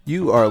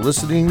You are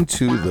listening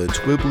to the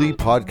Twibbly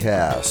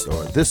Podcast,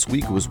 or This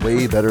Week Was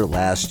Way Better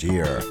Last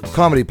Year.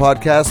 Comedy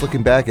podcast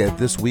looking back at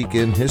this week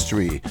in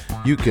history.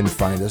 You can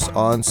find us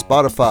on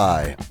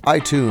Spotify,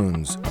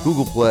 iTunes,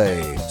 Google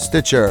Play,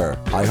 Stitcher,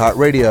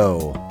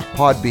 iHeartRadio,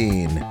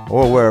 Podbean,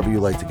 or wherever you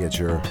like to get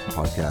your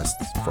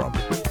podcasts from.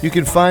 You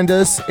can find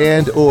us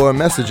and or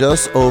message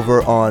us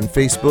over on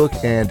Facebook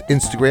and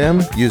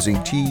Instagram using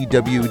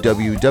TWWWBLY.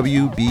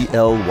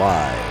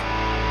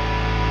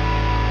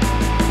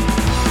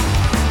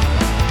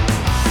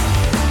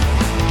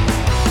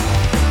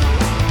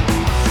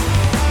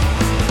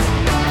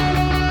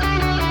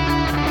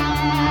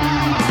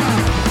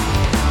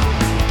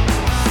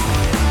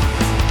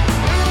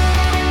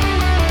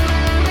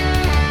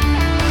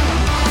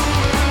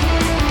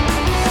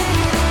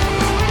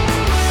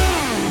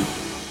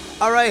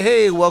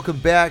 Hey, welcome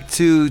back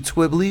to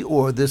Twibbly,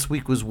 or This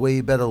Week Was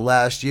Way Better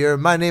Last Year.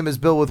 My name is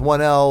Bill with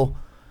one L.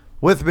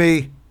 With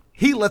me,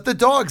 he let the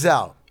dogs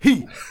out.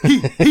 He.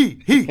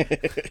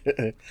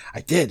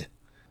 I did.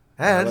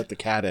 And I let the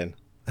cat in.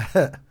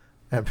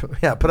 and,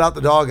 yeah, put out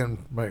the dog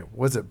and, wait,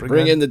 what's it?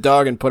 Bring in the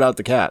dog and put out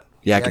the cat.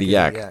 Yakety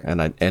yak.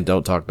 And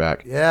don't talk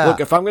back. Yeah.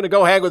 Look, if I'm going to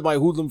go hang with my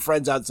hoodlum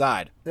friends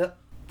outside. Yeah.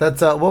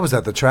 That's, what was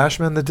that, the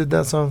Trashman that did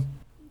that song?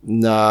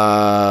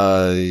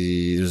 Nah,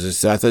 is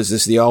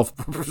this the all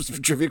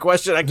trivia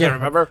question? I can't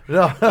remember.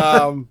 No.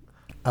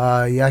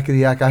 Yakety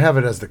yak. I have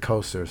it as the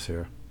Coasters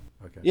here.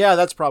 Okay. Yeah,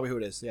 that's probably who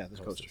it is. Yeah, the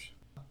Coasters.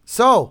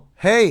 So,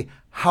 hey,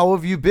 how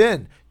have you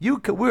been? You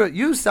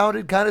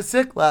sounded kind of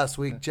sick last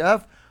week,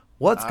 Jeff.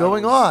 What's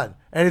going on?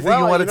 Anything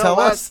you want to tell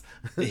us?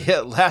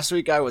 Yeah, last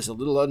week I was a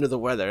little under the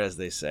weather, as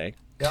they say.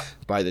 Yeah.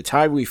 By the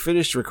time we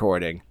finished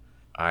recording,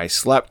 I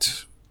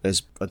slept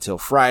until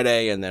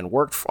Friday, and then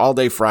worked all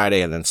day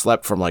Friday, and then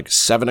slept from like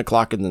 7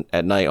 o'clock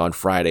at night on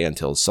Friday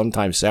until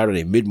sometime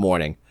Saturday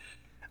mid-morning.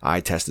 I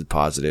tested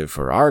positive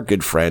for our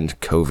good friend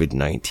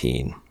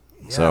COVID-19.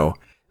 Yeah. So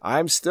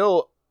I'm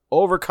still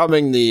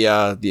overcoming the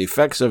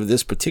effects of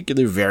this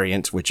particular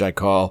variant, which I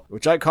call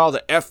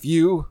the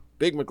FU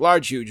Big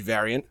McLarge Huge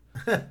variant.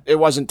 It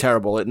wasn't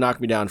terrible. It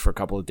knocked me down for a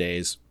couple of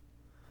days,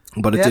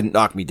 but it didn't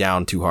knock me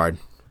down too hard.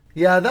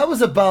 Yeah, that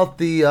was about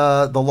the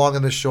long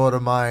and the short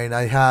of mine.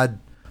 I had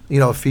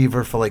a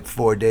fever for like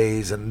 4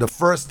 days. And the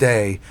first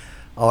day,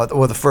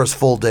 or the first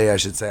full day, I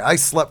should say, I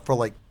slept for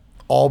like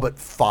all but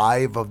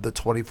 5 of the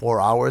 24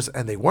 hours,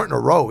 and they weren't in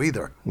a row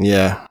either.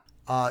 Yeah.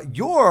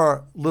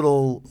 Your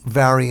little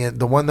variant,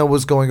 the one that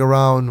was going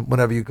around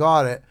whenever you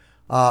got it,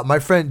 my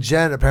friend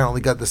Jen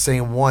apparently got the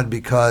same one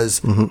because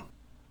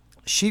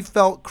she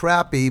felt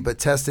crappy but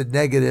tested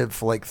negative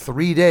for like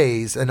 3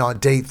 days. And on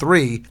day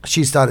 3,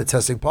 she started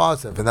testing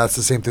positive. And that's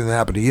the same thing that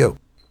happened to you.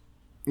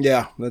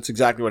 Yeah, that's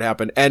exactly what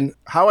happened. And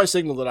how I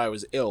signaled that I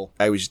was ill,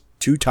 I was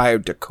too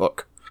tired to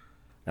cook.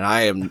 And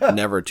I am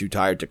never too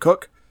tired to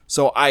cook.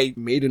 So I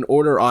made an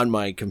order on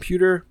my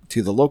computer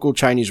to the local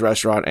Chinese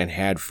restaurant and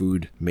had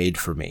food made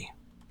for me.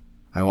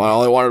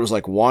 All I wanted was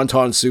like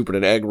wonton soup and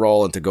an egg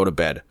roll and to go to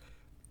bed.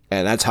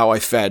 And that's how I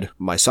fed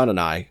my son and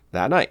I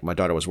that night. My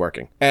daughter was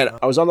working. And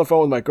I was on the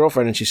phone with my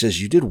girlfriend and she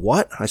says, "You did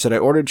what?" I said, "I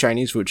ordered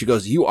Chinese food." She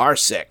goes, "You are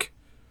sick.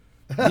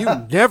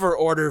 You never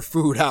order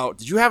food out.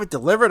 Did you have it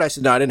delivered?" I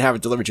said, "No, I didn't have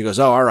it delivered." She goes,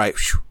 "Oh, all right.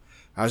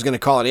 I was going to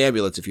call an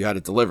ambulance if you had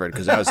it delivered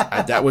because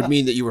that would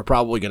mean that you were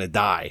probably going to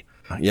die."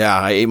 Yeah,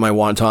 I ate my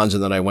wontons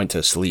and then I went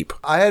to sleep.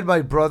 I had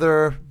my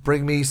brother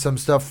bring me some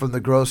stuff from the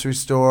grocery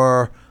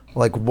store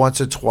like once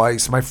or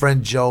twice. My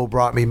friend Joe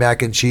brought me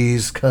mac and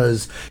cheese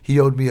because he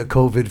owed me a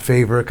COVID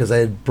favor because I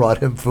had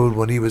brought him food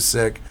when he was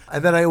sick.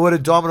 And then I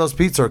ordered Domino's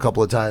Pizza a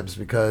couple of times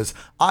because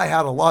I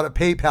had a lot of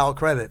PayPal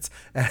credits,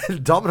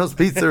 and Domino's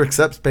Pizza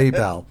accepts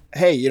PayPal.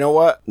 Hey, you know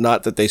what?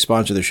 Not that they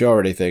sponsor the show or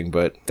anything,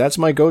 but that's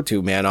my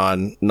go-to, man,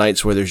 on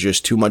nights where there's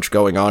just too much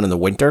going on in the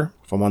winter.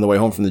 If I'm on the way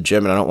home from the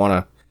gym and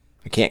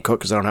I can't cook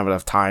because I don't have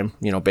enough time,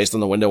 based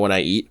on the window when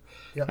I eat,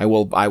 yep. I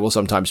will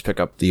sometimes pick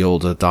up the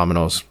old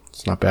Domino's.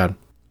 It's not bad.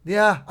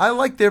 Yeah, I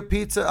like their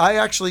pizza. I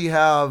actually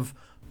have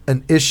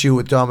an issue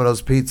with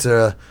Domino's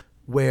Pizza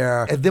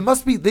where they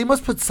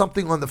must put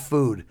something on the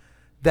food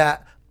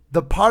that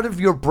the part of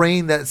your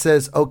brain that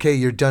says, "Okay,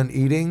 you're done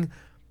eating,"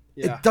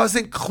 it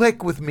doesn't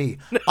click with me.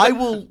 I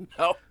will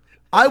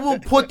I will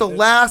put the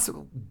last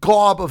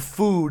gob of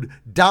food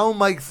down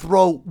my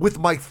throat with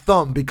my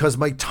thumb because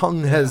my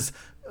tongue has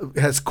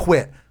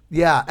quit.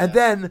 Yeah, and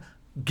then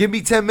give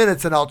me 10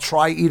 minutes and I'll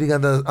try eating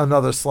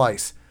another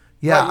slice.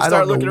 Yeah, I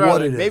don't know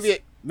what it is.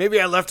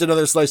 Maybe I left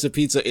another slice of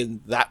pizza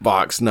in that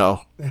box.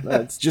 No,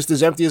 it's just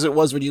as empty as it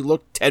was when you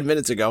looked 10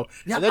 minutes ago.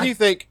 Yeah, and then you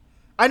think,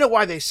 I know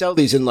why they sell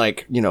these in 2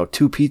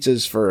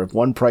 pizzas for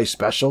one price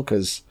special.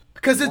 Because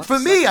it's for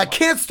me. I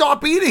can't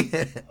stop eating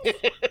it.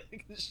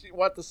 You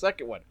want the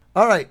second one.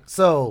 All right.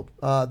 So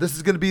this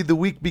is going to be the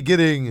week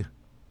beginning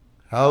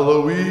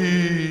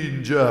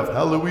Halloween, Jeff.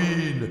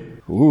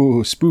 Halloween.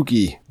 Ooh,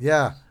 spooky.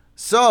 Yeah.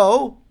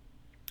 So,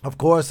 of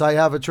course, I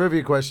have a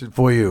trivia question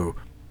for you.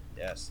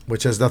 Yes.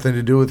 Which has nothing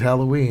to do with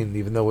Halloween,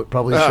 even though it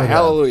probably should have.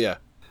 Hallelujah.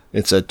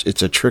 It's a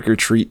trick or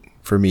treat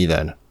for me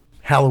then.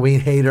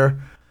 Halloween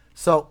hater.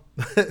 So,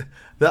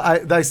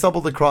 I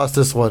stumbled across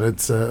this one.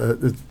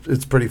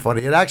 It's pretty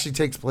funny. It actually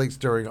takes place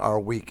during our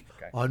week.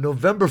 Okay. On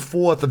November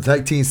 4th of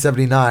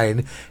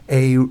 1979,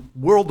 a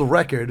world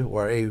record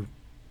or a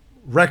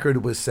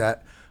record was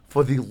set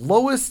for the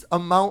lowest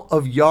amount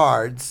of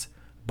yards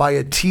by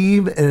a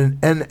team in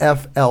an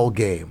NFL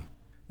game.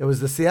 It was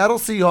the Seattle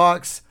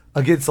Seahawks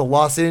against the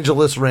Los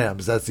Angeles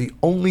Rams. That's the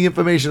only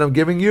information I'm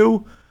giving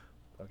you.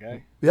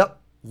 Okay. Yep.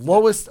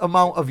 Lowest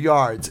amount of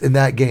yards in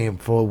that game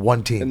for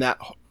one team. And that,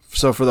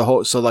 so for the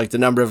whole, so like the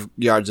number of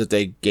yards that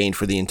they gained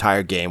for the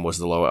entire game was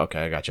the low.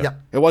 Okay, I gotcha.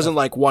 Yep. It wasn't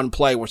like one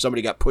play where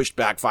somebody got pushed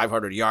back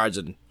 500 yards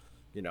and,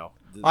 you know.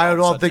 I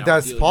don't think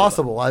that's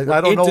possible. I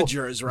don't know.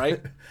 Integers,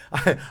 right?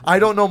 I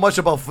don't know much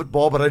about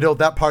football, but I know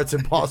that part's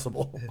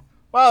impossible.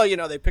 Well, you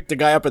know, they picked a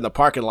guy up in the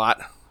parking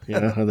lot, you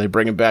know, and they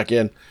bring him back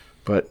in.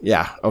 But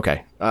yeah,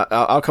 okay.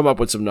 I'll come up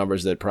with some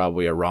numbers that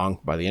probably are wrong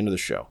by the end of the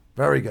show.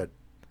 Very good.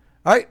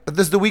 All right,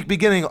 this is the week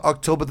beginning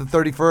October the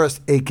 31st,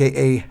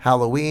 a.k.a.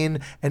 Halloween.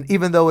 And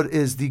even though it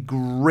is the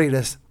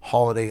greatest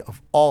holiday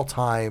of all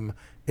time,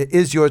 it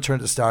is your turn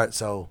to start.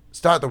 So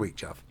start the week,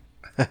 Jeff.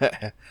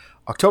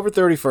 October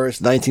 31st,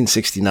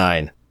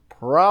 1969.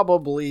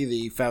 Probably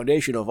the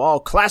foundation of all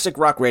classic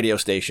rock radio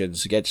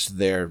stations gets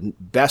their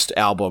best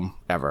album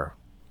ever.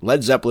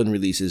 Led Zeppelin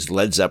releases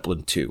Led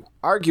Zeppelin 2.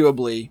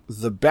 Arguably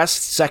the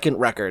best second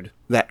record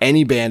that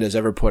any band has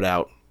ever put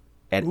out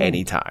at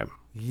any time.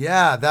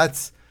 Yeah,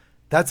 that's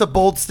a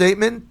bold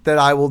statement that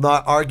I will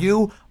not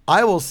argue.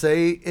 I will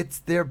say it's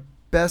their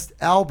best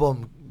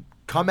album.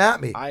 Come at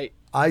me. I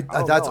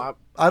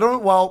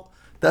don't. Well,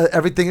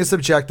 everything is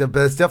subjective,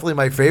 but it's definitely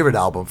my favorite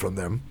album from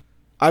them.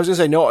 I was gonna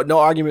say no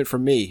argument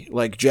from me.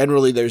 Like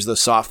generally, there's the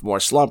sophomore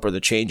slump or the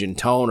change in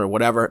tone or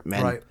whatever.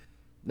 Man, right.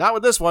 Not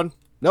with this one.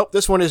 Nope,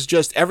 this one is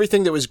just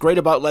everything that was great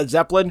about Led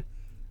Zeppelin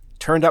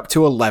turned up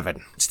to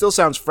 11. It still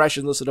sounds fresh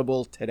and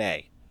listenable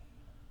today.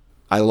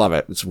 I love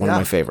it. It's one of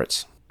my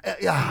favorites.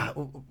 Yeah,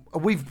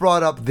 we've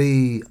brought up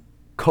the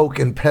Coke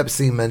and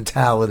Pepsi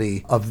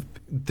mentality of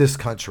this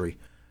country.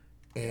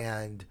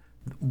 And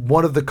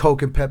one of the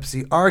Coke and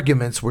Pepsi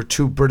arguments were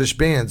two British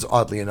bands,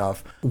 oddly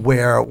enough,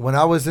 where when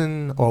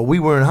we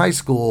were in high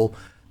school,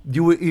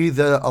 you were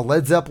either a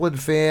Led Zeppelin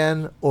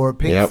fan or a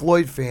Pink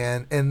Floyd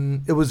fan,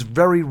 and it was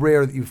very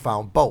rare that you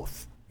found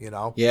both, you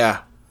know?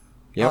 Yeah.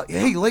 Yep.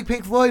 Hey, you like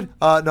Pink Floyd?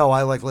 No,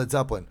 I like Led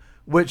Zeppelin,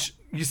 which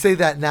you say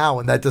that now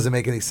and that doesn't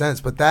make any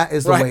sense, but that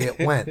is the way it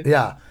went.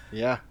 Yeah.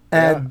 Yeah.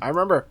 And I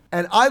remember.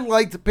 And I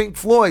liked Pink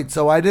Floyd,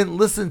 so I didn't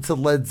listen to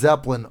Led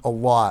Zeppelin a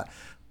lot,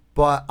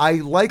 but I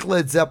like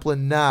Led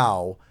Zeppelin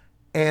now,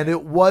 and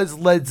it was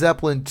Led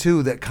Zeppelin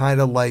 2 that kind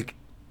of like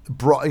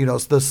brought,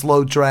 the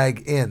slow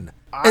drag in.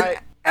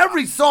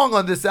 Every song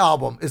on this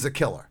album is a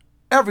killer.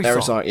 Every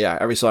song. Yeah,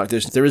 every song.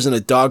 There isn't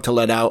a dog to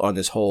let out on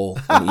this whole,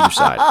 on either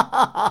side.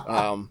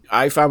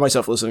 I found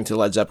myself listening to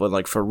Led Zeppelin,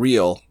 like, for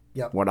real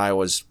when I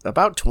was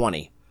about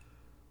 20.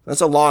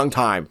 That's a long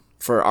time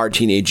for our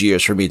teenage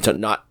years for me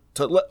to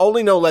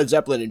only know Led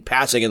Zeppelin in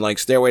passing and, like,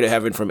 Stairway to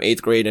Heaven from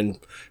 8th grade and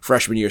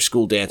freshman year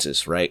school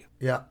dances, right?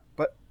 Yeah.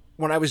 But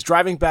when I was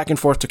driving back and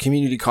forth to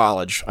community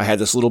college, I had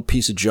this little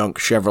piece of junk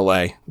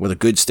Chevrolet with a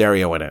good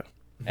stereo in it.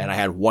 And I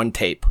had one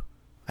tape.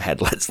 I had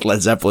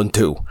Led Zeppelin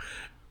 2.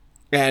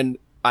 And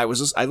I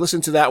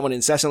listened to that one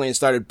incessantly and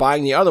started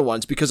buying the other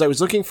ones because I was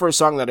looking for a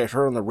song that I'd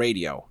heard on the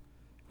radio.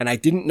 And I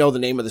didn't know the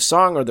name of the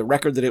song or the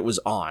record that it was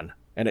on.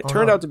 And it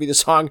turned out to be the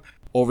song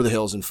Over the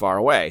Hills and Far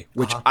Away,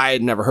 which I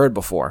had never heard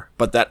before.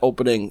 But that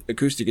opening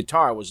acoustic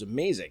guitar was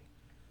amazing.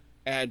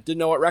 And didn't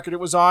know what record it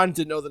was on,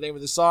 didn't know the name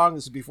of the song.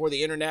 This is before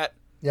the internet.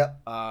 Yeah.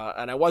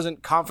 And I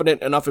wasn't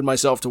confident enough in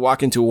myself to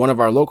walk into one of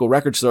our local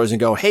record stores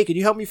and go, hey, can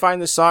you help me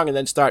find this song? And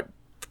then start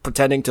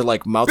pretending to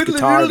like mouth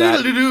guitar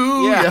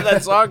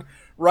that song,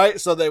 right?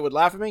 So they would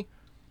laugh at me.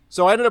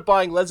 So I ended up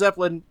buying Led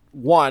Zeppelin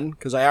 1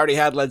 because I already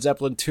had Led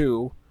Zeppelin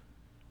 2,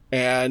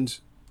 and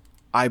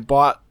I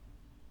bought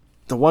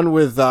the one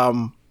with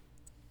the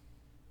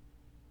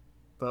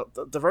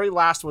very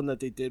last one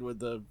that they did with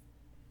the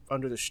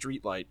Under the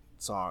Streetlight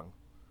song.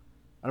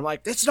 And I'm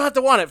like, it's not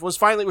the one. It was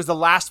the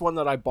last one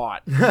that I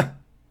bought.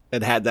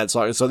 And had that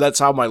song. So that's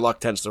how my luck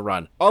tends to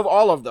run. Of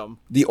all of them,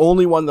 the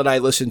only one that I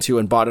listened to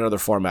and bought in other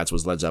formats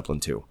was Led Zeppelin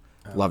 2.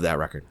 Love that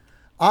record.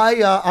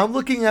 I'm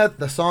looking at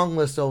the song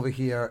list over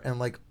here, and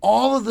like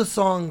all of the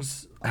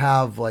songs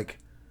have like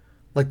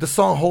the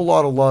song Whole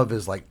Lotta Love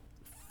is like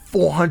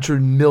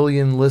 400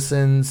 million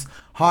listens,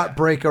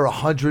 Heartbreaker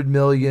 100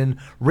 million,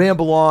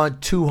 Ramble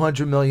On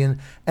 200 million,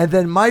 and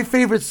then my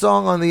favorite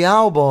song on the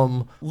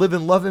album,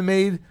 Livin' Lovin'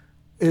 Maid,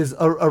 is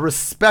a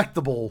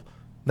respectable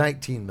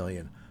 19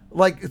 million.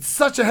 Like, it's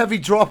such a heavy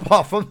drop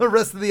off from the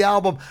rest of the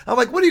album. I'm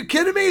like, what, are you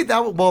kidding me?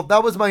 That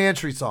was my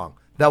entry song.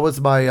 That was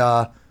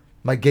my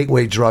my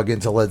gateway drug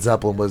into Led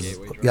Zeppelin was,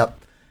 yep.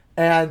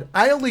 And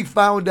I only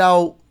found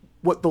out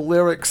what the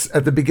lyrics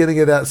at the beginning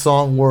of that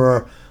song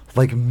were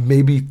like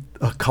maybe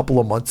a couple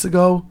of months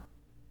ago.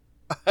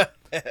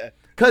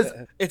 Because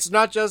it's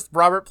not just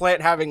Robert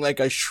Plant having like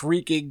a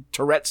shrieking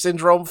Tourette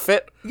syndrome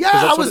fit. Yeah,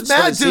 I was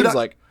mad, dude.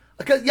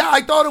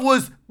 I thought it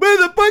was.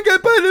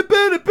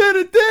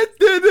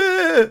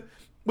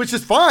 Which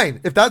is fine.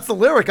 If that's the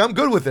lyric, I'm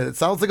good with it. It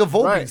sounds like a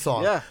Volbeat Right,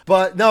 song. yeah.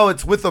 But no,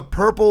 it's with a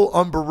purple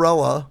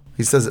umbrella.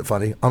 He says it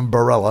funny.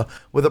 Umbrella.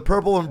 With a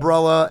purple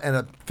umbrella and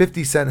a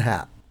 50-cent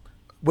hat.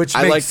 Which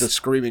I makes like the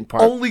screaming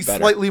part only better.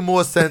 slightly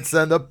more sense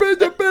than the...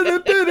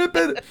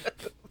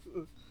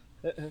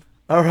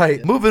 All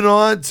right. Moving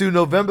on to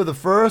November the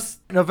 1st.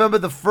 November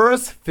the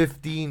 1st,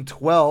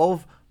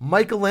 1512.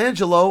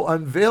 Michelangelo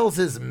unveils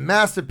his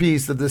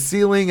masterpiece of the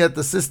ceiling at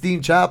the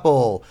Sistine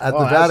Chapel at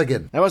the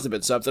Vatican. That must have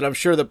been something. I'm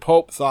sure the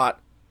Pope thought,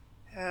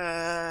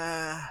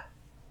 I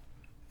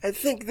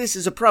think this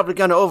is probably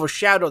going to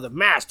overshadow the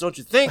Mass, don't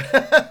you think?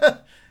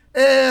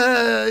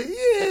 Yeah,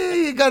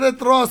 you gotta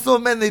throw so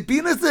many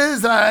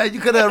penises. You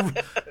could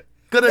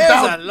There's a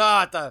have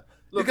lot.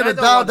 you could have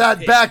dialed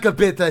that back a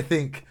bit, I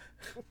think.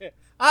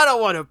 I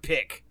don't want to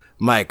pick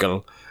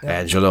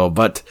Michelangelo,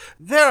 but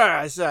there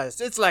are,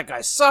 it's like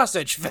a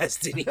sausage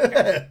fest in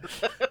here.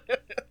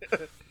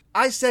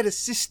 I said a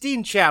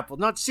Sistine Chapel,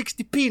 not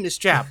 60 Penis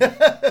Chapel.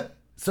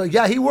 So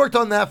yeah, he worked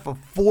on that for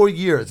 4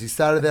 years. He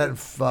started that in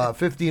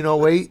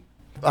 1508.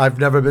 I've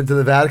never been to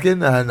the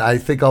Vatican, and I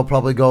think I'll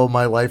probably go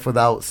my life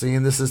without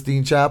seeing the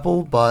Sistine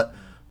Chapel. But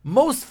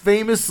most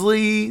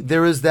famously,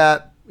 there is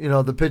that,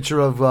 the picture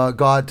of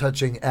God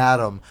touching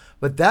Adam.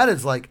 But that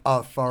is like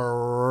a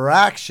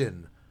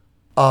fraction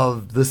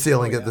of the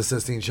ceiling at the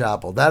Sistine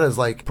Chapel. That is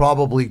like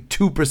probably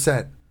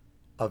 2%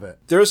 of it.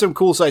 There are some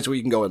cool sites where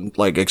you can go and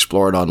like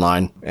explore it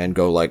online and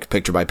go like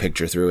picture by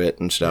picture through it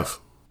and stuff.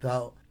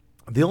 Now,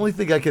 the only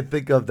thing I could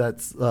think of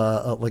that's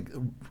like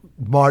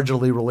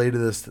marginally related to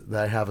this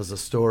that I have as a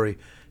story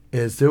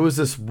is there was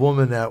this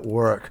woman at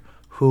work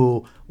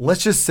who,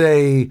 let's just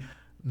say,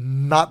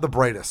 not the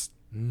brightest.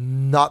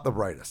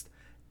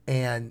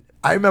 And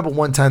I remember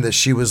one time that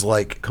she was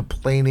like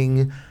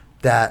complaining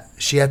that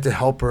she had to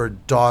help her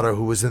daughter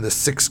who was in the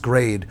 6th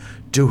grade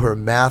do her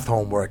math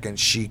homework, and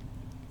she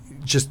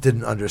just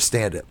didn't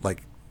understand it.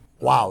 Like,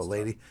 wow,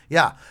 lady.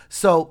 Yeah.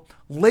 So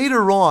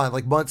later on,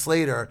 like months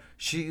later,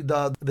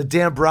 the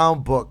Dan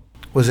Brown book,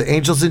 was it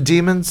Angels and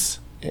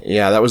Demons?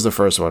 Yeah, that was the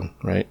first one,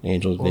 right?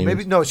 Angels and Well, Demons.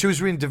 maybe no. She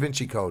was reading Da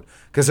Vinci Code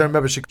because I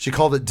remember she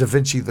called it Da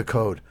Vinci the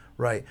Code,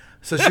 right?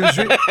 So she was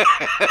reading.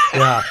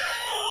 Yeah,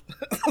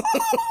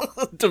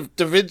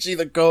 Da Vinci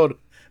the Code.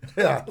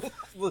 yeah,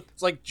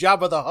 It's like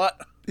Jabba the Hutt.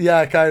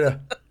 yeah, kind of.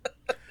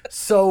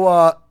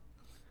 So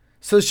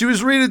she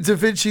was reading Da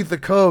Vinci the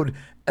Code,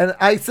 and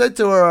I said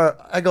to her,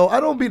 I go, I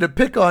don't mean to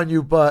pick on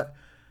you, but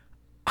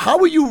how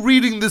are you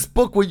reading this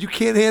book when you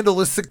can't handle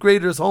a 6th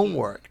grader's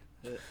homework?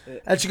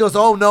 And she goes,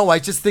 oh, no, I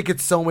just think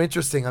it's so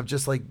interesting. I'm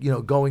just like,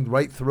 going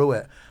right through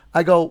it.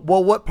 I go,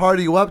 well, what part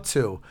are you up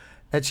to?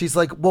 And she's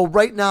like, well,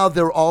 right now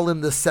they're all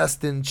in the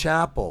Sistine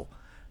Chapel.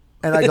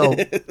 And I go,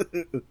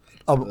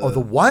 oh, the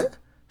what?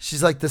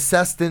 She's like, the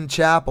Sistine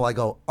Chapel. I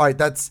go, all right,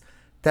 that's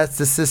the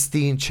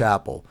Sistine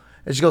Chapel.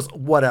 And she goes,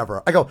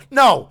 whatever. I go,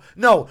 no,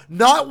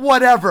 not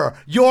whatever.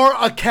 You're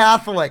a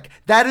Catholic.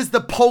 That is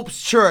the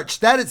Pope's church.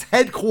 That is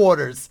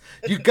headquarters.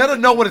 You got to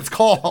know what it's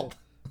called.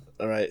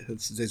 All right,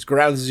 it's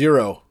ground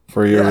zero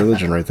for your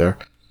religion right there.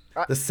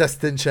 The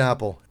Sistine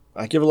Chapel.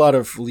 I give a lot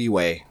of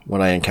leeway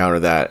when I encounter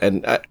that,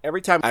 and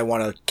every time I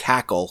want to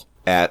cackle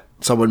at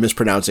someone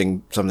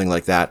mispronouncing something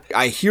like that,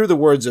 I hear the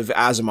words of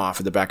Asimov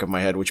in the back of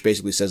my head, which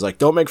basically says, like,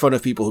 don't make fun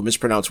of people who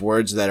mispronounce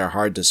words that are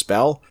hard to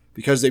spell,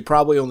 because they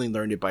probably only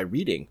learned it by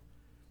reading.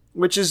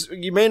 Which is,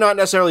 you may not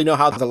necessarily know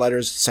how the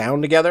letters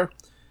sound together.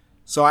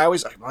 So I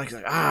always,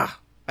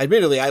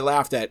 admittedly, I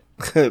laughed at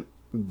Da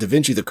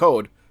Vinci the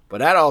Code, but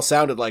that all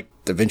sounded like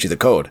Da Vinci the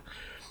Code.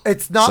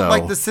 It's not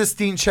like the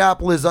Sistine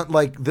Chapel is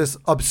like this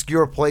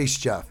obscure place,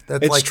 Jeff.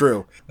 That's It's like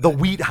true. The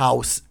Wheat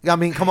House. I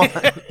mean, come on.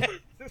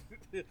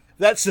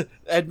 That's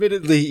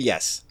admittedly,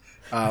 yes.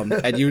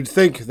 And you'd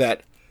think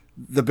that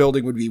the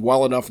building would be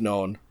well enough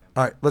known.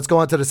 All right, let's go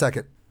on to the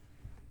second.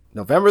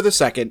 November the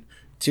 2nd,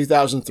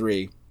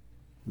 2003,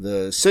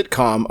 the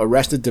sitcom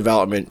Arrested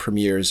Development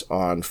premieres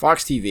on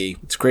Fox TV.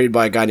 It's created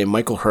by a guy named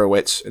Michael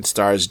Hurwitz and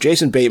stars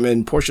Jason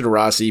Bateman, Portia de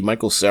Rossi,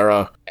 Michael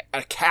Cera,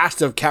 a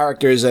cast of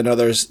characters and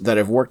others that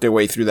have worked their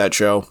way through that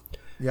show.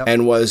 Yep.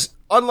 And was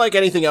unlike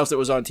anything else that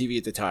was on TV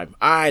at the time.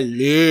 I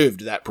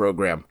loved that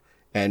program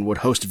and would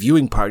host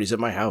viewing parties at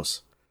my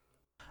house.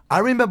 I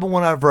remember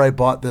whenever I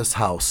bought this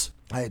house,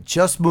 I had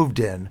just moved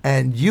in,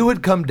 and you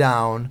had come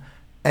down,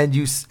 and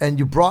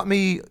you brought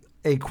me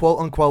a quote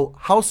unquote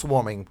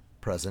housewarming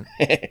present.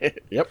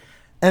 Yep.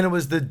 And it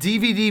was the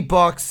DVD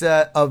box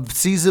set of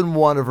season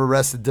 1 of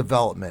Arrested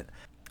Development.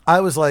 I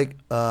was like,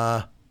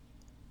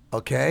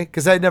 okay,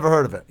 because I'd never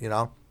heard of it,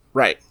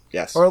 Right.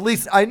 Yes. or at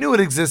least I knew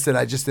it existed.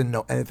 I just didn't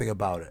know anything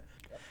about it.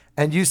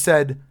 And you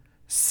said,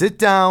 sit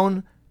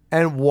down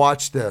and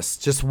watch this.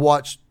 Just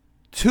watch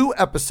 2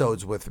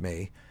 episodes with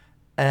me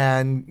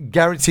and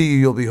guarantee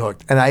you'll be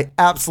hooked. And I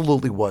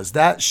absolutely was.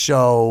 That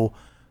show,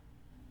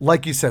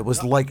 like you said,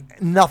 was like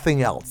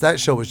nothing else. That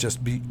show was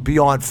just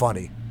beyond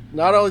funny.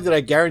 Not only did I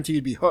guarantee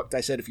you'd be hooked,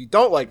 I said, if you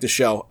don't like the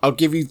show, I'll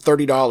give you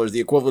 $30, the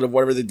equivalent of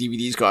whatever the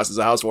DVDs cost as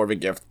a housewarming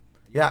gift.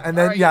 Yeah, and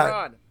then All right, you're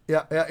on.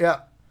 yeah.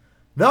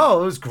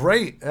 No, it was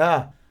great.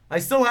 Yeah, I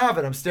still have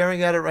it. I'm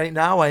staring at it right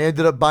now. I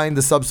ended up buying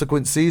the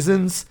subsequent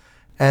seasons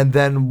and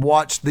then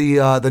watched the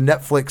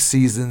Netflix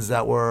seasons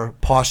that were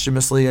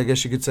posthumously, I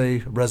guess you could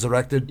say,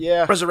 resurrected.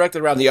 Yeah,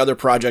 resurrected around the other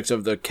projects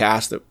of the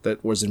cast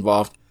that was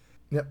involved.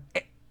 Yep.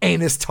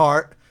 Anus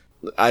Tart.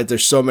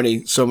 There's so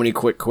many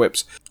quick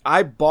quips.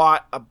 I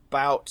bought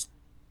about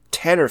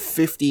 10 or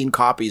 15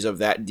 copies of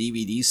that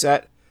DVD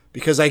set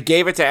because I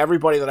gave it to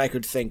everybody that I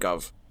could think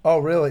of. Oh,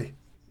 really?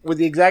 With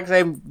the exact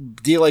same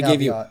deal I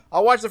give you.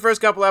 I'll watch the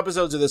first couple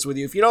episodes of this with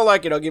you. If you don't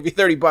like it, I'll give you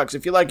 $30.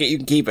 If you like it, you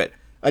can keep it.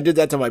 I did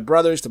that to my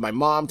brothers, to my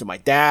mom, to my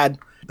dad.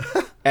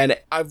 And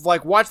I've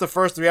watched the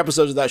first 3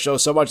 episodes of that show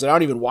so much that I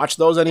don't even watch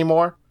those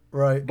anymore.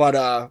 Right. But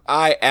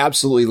I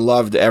absolutely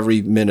loved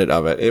every minute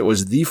of it. It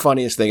was the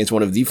funniest thing. It's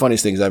one of the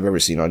funniest things I've ever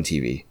seen on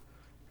TV.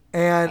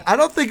 And I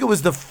don't think it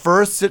was the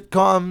first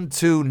sitcom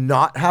to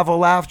not have a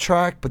laugh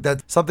track, but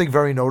that's something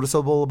very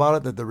noticeable about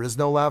it, that there is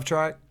no laugh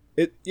track.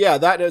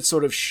 That is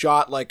sort of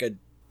shot like a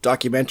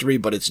documentary,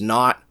 but it's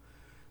not.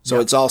 So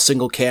It's all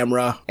single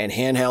camera and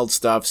handheld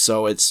stuff.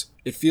 So it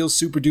feels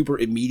super duper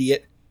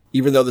immediate,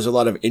 even though there's a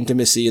lot of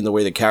intimacy in the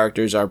way the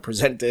characters are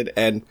presented.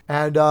 And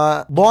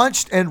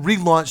launched and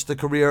relaunched the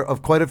career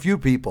of quite a few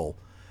people,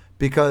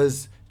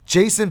 because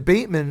Jason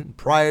Bateman,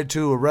 prior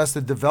to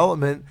Arrested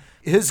Development,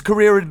 his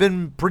career had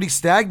been pretty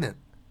stagnant.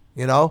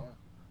 You know,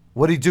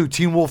 what did he do?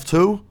 Teen Wolf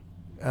 2?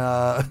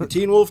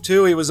 Teen Wolf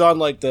 2, he was on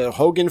the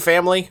Hogan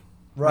Family.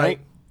 Right?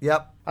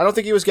 Yep. I don't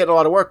think he was getting a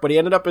lot of work, but he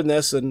ended up in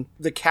this, and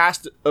the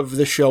cast of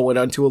the show went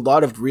on to a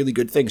lot of really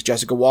good things.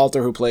 Jessica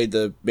Walter, who played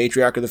the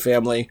matriarch of the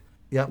family.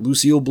 Yep.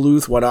 Lucille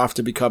Bluth went off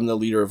to become the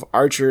leader of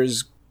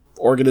Archer's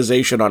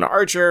organization on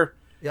Archer.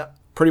 Yep.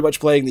 Pretty much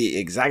playing the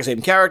exact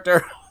same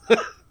character,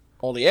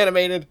 only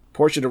animated.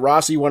 Portia de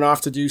Rossi went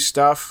off to do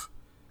stuff.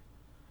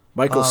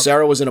 Michael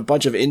Cera was in a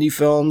bunch of indie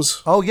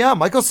films. Oh, yeah.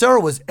 Michael Cera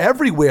was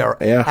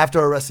everywhere after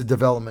Arrested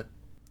Development.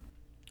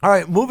 All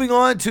right, moving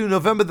on to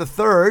November the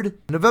 3rd.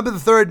 November the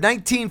 3rd,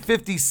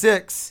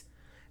 1956,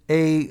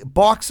 a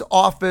box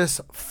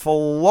office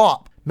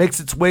flop makes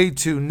its way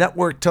to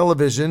network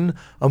television.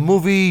 A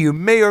movie you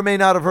may or may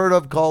not have heard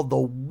of called The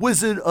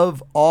Wizard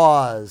of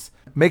Oz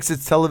makes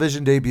its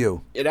television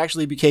debut. It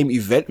actually became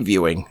event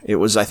viewing. It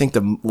was, I think,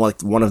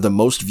 one of the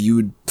most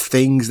viewed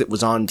things that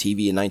was on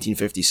TV in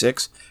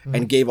 1956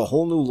 and gave a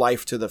whole new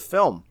life to the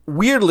film.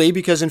 Weirdly,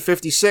 because in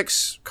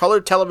 56,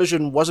 color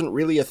television wasn't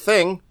really a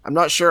thing. I'm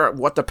not sure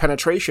what the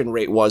penetration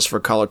rate was for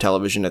color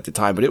television at the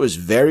time, but it was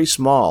very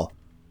small.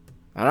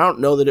 And I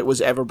don't know that it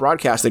was ever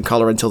broadcast in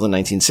color until the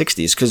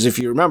 1960s, because if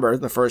you remember,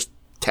 the first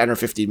 10 or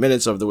 15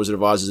 minutes of The Wizard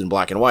of Oz is in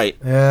black and white.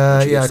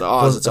 Yeah,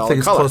 Oz, it's I all think in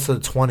it's color. close to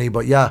 20,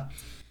 but yeah.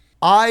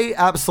 I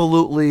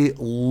absolutely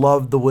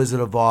loved The Wizard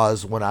of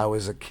Oz when I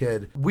was a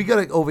kid. We Got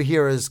It Over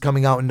Here is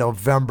coming out in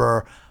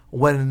November.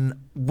 When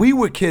we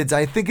were kids,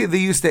 I think they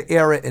used to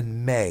air it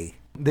in May.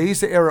 They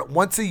used to air it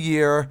once a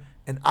year,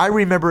 and I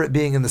remember it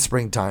being in the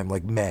springtime,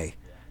 like May.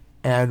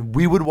 And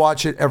we would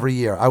watch it every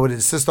year. I would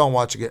insist on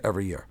watching it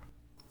every year.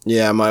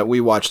 Yeah,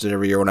 we watched it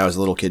every year when I was a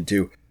little kid,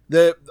 too.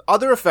 The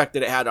other effect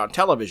that it had on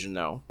television,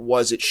 though,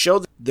 was it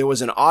showed that there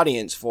was an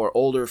audience for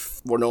older,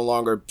 were no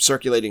longer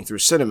circulating through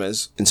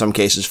cinemas, in some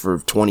cases for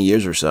 20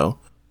 years or so.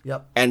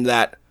 Yep. And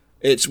that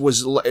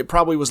it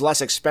probably was less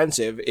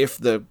expensive if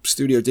the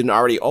studio didn't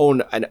already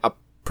own a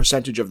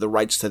percentage of the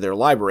rights to their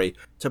library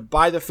to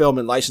buy the film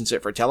and license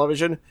it for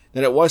television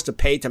than it was to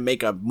pay to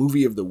make a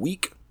movie of the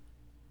week.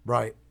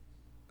 Right.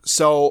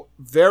 So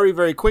very,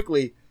 very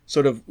quickly,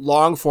 sort of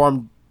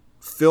long-form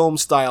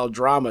film-style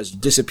dramas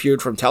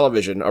disappeared from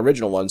television,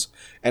 original ones,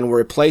 and were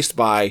replaced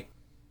by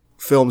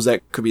films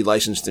that could be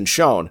licensed and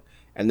shown.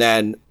 And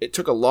then it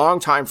took a long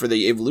time for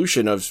the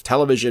evolution of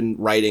television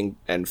writing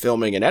and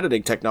filming and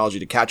editing technology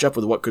to catch up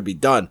with what could be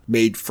done,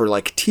 made for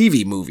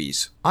TV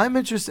movies. I'm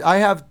interested. I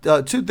have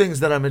 2 things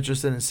that I'm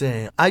interested in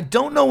seeing. I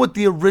don't know what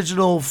the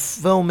original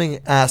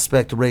filming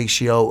aspect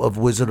ratio of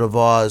Wizard of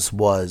Oz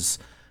was,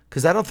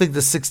 because I don't think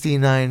the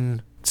 16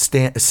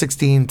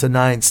 to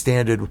 9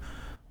 standard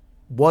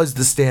was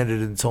the standard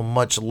until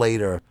much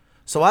later.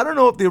 So I don't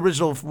know if the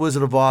original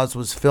Wizard of Oz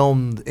was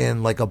filmed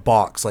in a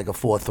box, like a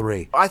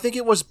 4:3. I think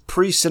it was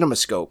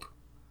pre-CinemaScope.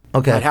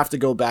 Okay. I'd have to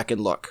go back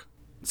and look.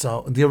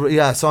 So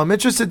so I'm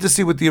interested to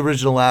see what the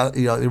original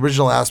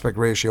aspect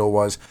ratio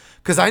was,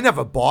 because I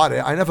never bought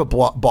it. I never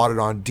bought it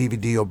on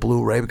DVD or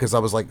Blu-ray because I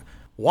was like,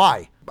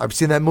 why? I've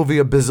seen that movie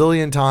a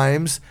bazillion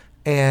times,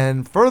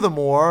 and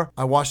furthermore,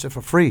 I watched it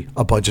for free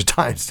a bunch of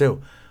times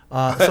too. So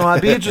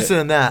I'd be interested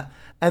in that.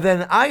 And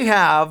then I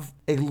have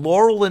a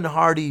Laurel and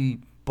Hardy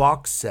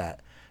box set,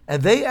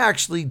 and they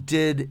actually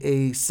did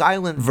a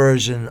silent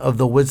version of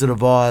The Wizard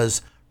of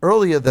Oz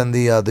earlier than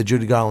the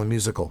Judy Garland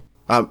musical.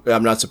 I'm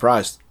not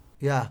surprised.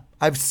 Yeah,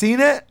 I've seen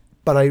it,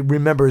 but I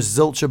remember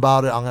zilch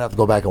about it. I'm gonna have to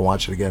go back and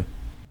watch it again.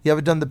 You ever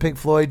done the Pink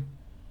Floyd?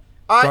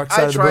 I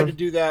tried to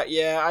do that.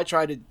 Yeah, I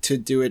tried to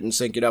do it and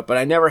sync it up, but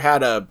I never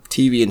had a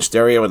TV and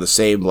stereo in the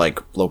same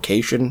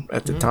location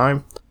at the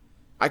time.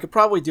 I could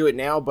probably do it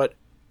now, but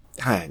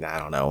I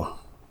don't know.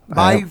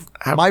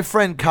 My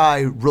friend Kai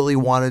really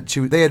wanted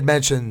to. They had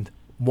mentioned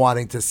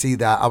wanting to see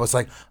that. I was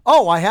like,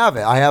 oh, I have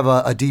it. I have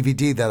a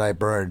DVD that I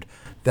burned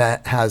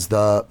that has it's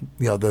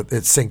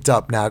synced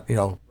up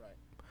now,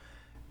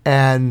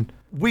 and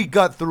we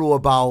got through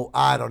about,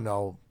 I don't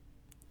know,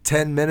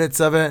 10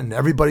 minutes of it, and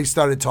everybody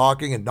started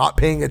talking and not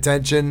paying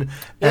attention.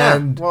 Yeah,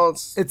 and well,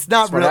 it's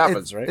not what real.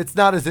 happens, right? It's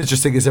not as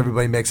interesting as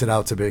everybody makes it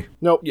out to be.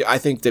 Nope. Yeah, I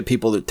think that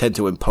people that tend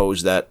to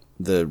impose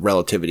the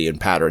relativity and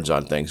patterns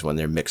on things when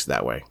they're mixed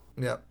that way.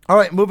 Yeah. All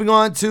right, moving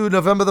on to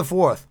November the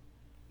 4th.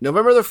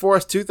 November the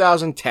 4th,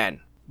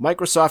 2010.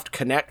 Microsoft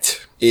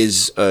Kinect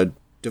is a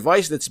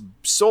device that's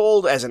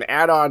sold as an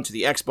add-on to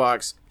the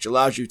Xbox, which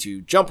allows you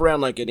to jump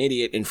around like an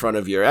idiot in front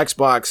of your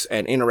Xbox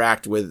and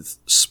interact with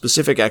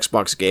specific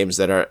Xbox games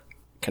that are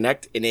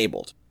Kinect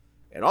enabled.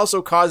 It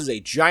also causes a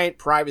giant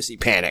privacy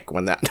panic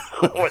when that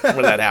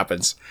when that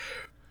happens.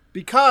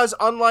 Because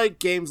unlike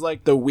games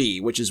like the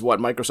Wii, which is what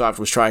Microsoft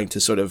was trying to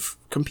sort of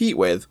compete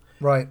with,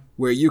 right,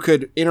 where you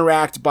could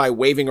interact by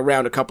waving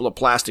around a couple of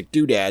plastic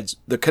doodads,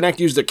 the Kinect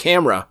used a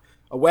camera,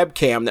 a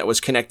webcam that was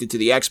connected to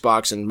the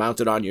Xbox and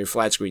mounted on your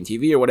flat screen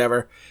TV or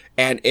whatever,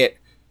 and it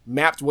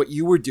mapped what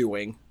you were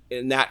doing,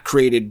 and that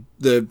created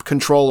the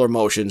controller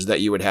motions that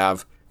you would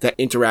have that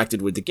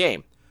interacted with the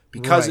game.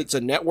 Because it's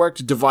a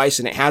networked device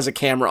and it has a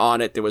camera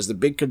on it, there was the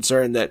big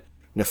concern that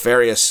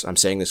nefarious, I'm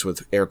saying this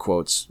with air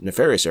quotes,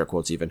 nefarious air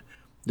quotes even,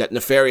 that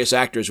nefarious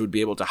actors would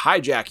be able to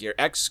hijack your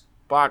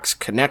Xbox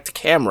Kinect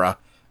camera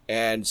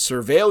and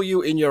surveil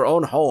you in your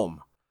own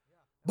home.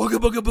 Booga,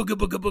 booga, booga,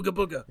 booga, booga,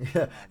 booga.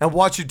 Yeah, and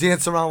watch you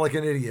dance around like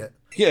an idiot.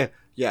 Yeah,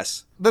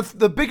 yes.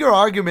 The bigger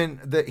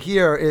argument that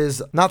here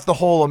is not the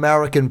whole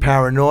American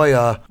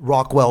paranoia,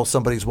 Rockwell,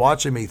 somebody's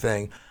watching me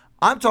thing.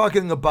 I'm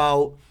talking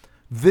about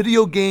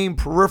video game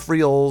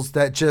peripherals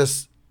that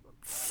just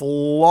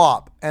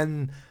flop.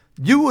 And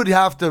you would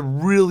have to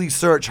really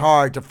search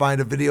hard to find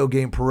a video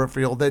game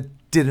peripheral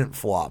that didn't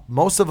flop.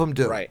 Most of them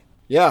do. Right.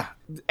 Yeah.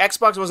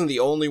 Xbox wasn't the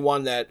only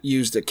one that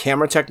used the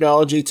camera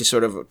technology to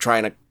sort of try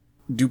and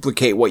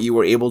duplicate what you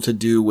were able to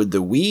do with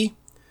the Wii.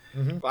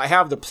 Mm-hmm. I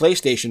have the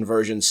PlayStation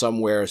version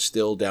somewhere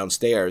still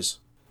downstairs,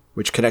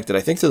 which connected,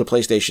 I think, to the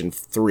PlayStation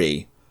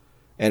 3.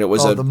 And it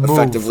was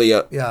effectively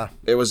a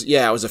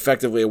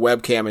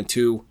webcam and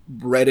two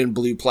red and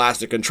blue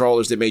plastic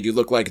controllers that made you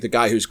look like the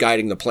guy who's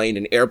guiding the plane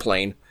in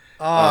Airplane.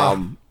 I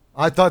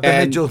thought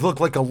that made you look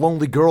like a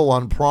lonely girl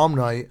on prom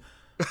night.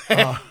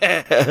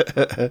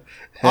 I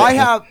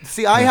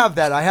have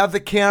that. I have the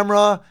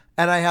camera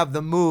and I have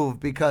the Move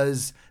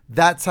because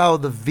that's how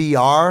the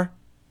PlayStation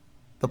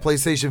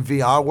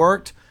VR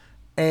worked.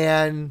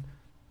 And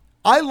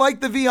I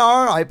like the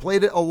VR. I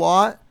played it a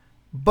lot.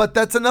 But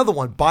that's another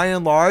one. By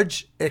and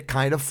large, it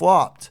kind of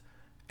flopped.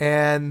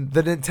 And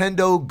the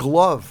Nintendo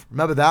Glove.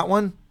 Remember that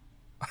one?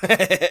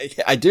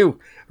 I do.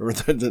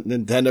 Remember the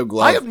Nintendo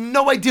Glove. I have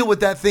no idea what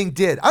that thing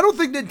did. I don't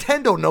think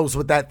Nintendo knows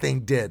what that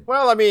thing did.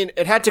 Well, I mean,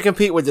 it had to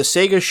compete with the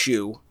Sega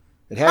Shoe.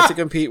 It had to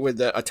compete with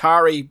the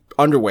Atari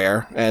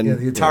underwear. And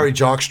the Atari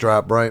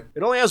jockstrap, right?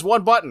 It only has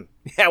one button.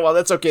 Yeah, well,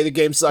 that's okay. The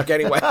games suck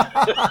anyway.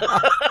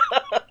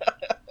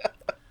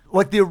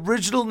 Like the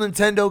original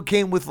Nintendo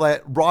came with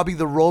like Robbie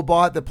the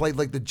Robot that played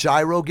like the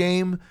gyro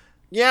game.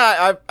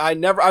 Yeah,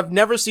 I've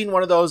never seen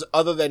one of those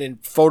other than in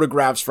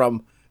photographs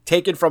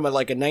taken from a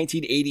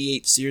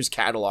 1988 Sears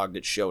catalog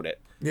that showed it.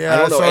 Yeah, I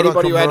don't know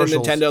anybody who had a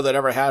Nintendo that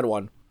ever had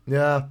one.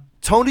 Yeah.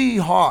 Tony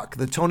Hawk,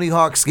 the Tony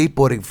Hawk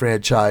skateboarding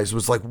franchise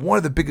was like one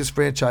of the biggest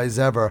franchises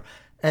ever.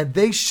 And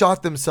they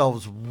shot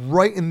themselves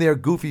right in their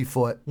goofy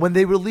foot when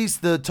they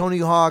released the Tony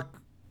Hawk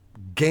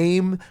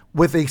game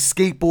with a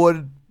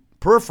skateboard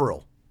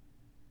peripheral.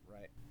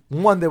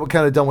 One, they were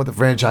kind of done with the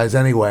franchise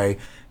anyway.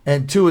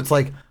 And two, it's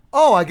like,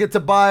 oh, I get to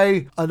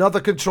buy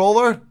another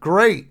controller?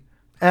 Great.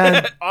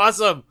 And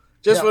awesome.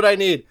 Just what I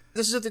need.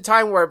 This is at the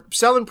time where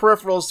selling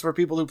peripherals for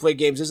people who play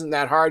games isn't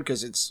that hard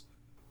because it's,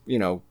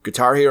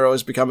 Guitar Hero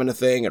is becoming a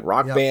thing and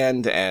Rock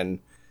Band.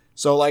 And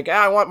so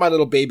I want my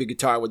little baby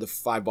guitar with the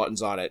 5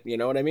 buttons on it. You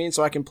know what I mean?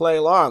 So I can play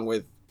along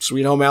with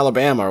Sweet Home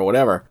Alabama or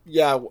whatever.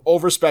 Yeah,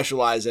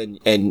 over-specialize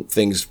and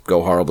things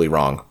go horribly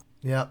wrong.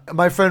 Yeah.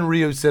 My friend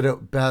Ryu said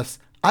it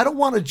best. I don't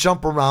want to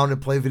jump around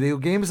and play video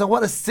games. I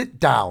want to sit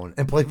down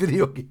and play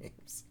video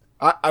games.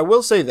 I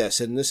will say this,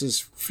 and this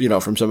is,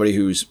 from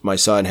somebody my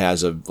son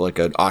has an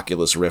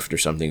Oculus Rift or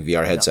something,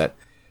 VR headset,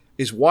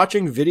 is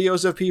watching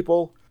videos of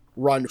people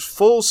run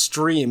full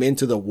stream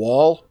into the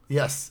wall.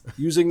 Yes.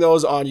 Using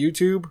those on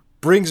YouTube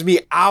brings me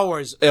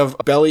hours of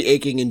belly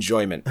aching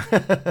enjoyment.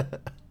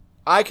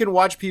 I can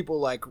watch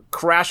people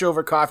crash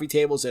over coffee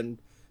tables and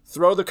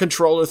throw the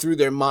controller through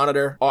their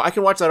monitor. Oh, I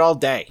can watch that all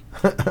day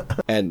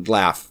and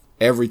laugh.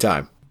 Every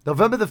time.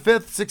 November the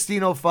 5th,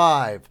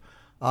 1605.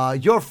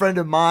 Your friend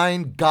of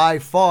mine, Guy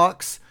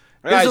Fawkes.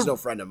 He's no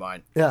friend of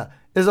mine. Yeah.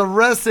 Is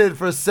arrested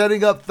for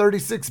setting up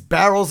 36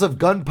 barrels of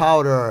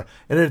gunpowder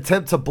in an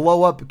attempt to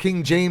blow up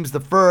King James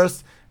I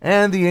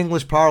and the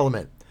English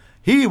Parliament.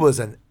 He was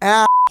an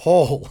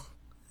asshole.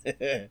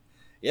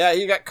 Yeah,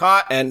 he got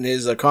caught and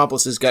his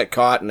accomplices got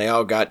caught and they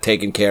all got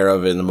taken care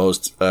of in the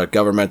most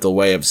governmental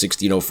way of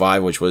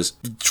 1605, which was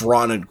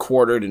drawn and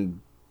quartered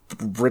and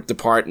ripped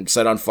apart and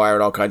set on fire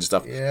and all kinds of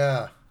stuff.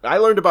 Yeah. I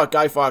learned about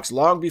Guy Fawkes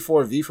long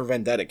before V for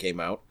Vendetta came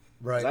out.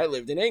 Right. I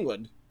lived in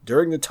England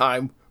during the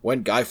time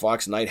when Guy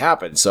Fawkes Night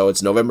happened. So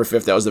it's November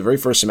 5th. That was the very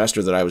first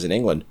semester that I was in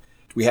England.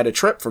 We had a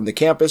trip from the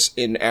campus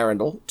in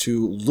Arundel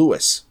to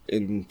Lewes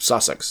in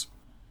Sussex.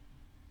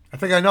 I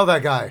think I know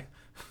that guy.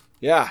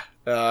 Yeah.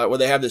 Where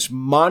they have this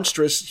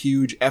monstrous,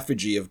 huge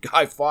effigy of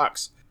Guy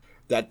Fawkes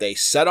that they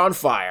set on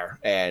fire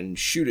and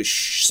shoot a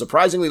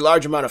surprisingly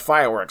large amount of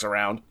fireworks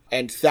around,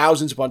 and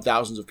thousands upon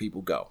thousands of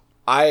people go.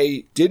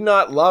 I did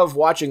not love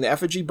watching the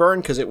effigy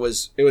burn because it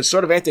was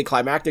sort of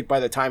anticlimactic by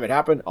the time it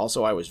happened.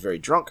 Also, I was very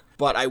drunk.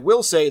 But I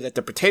will say that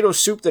the potato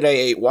soup that I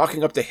ate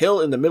walking up the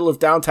hill in the middle of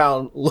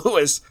downtown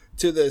Lewes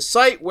to the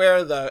site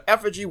where the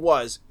effigy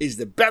was is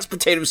the best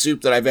potato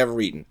soup that I've ever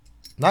eaten.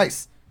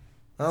 Nice.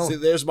 Oh. So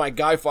there's my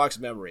Guy Fawkes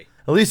memory.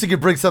 At least you can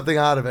bring something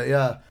out of it,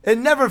 yeah. It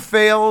never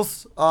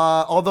fails,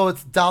 although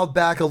it's dialed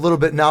back a little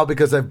bit now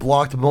because I've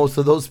blocked most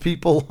of those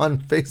people on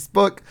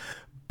Facebook.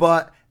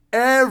 But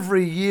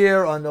every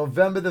year on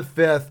November the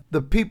 5th,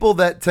 the people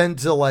that tend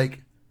to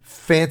like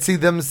fancy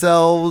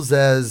themselves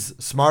as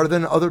smarter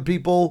than other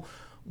people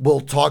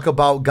will talk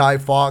about Guy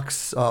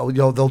Fawkes.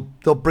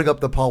 They'll bring up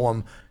the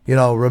poem,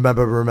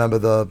 remember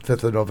the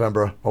 5th of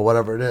November or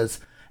whatever it is,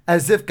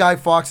 as if Guy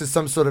Fawkes is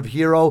some sort of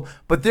hero,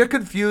 but they're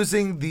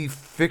confusing the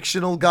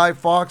fictional Guy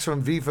Fawkes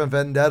from V for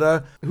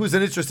Vendetta, who's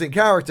an interesting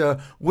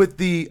character, with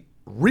the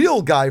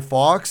real Guy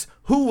Fawkes,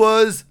 who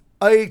was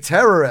a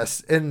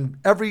terrorist in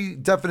every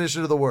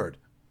definition of the word.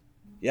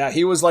 Yeah,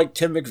 he was like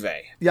Tim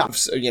McVeigh. Yeah.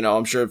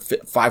 I'm sure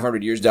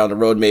 500 years down the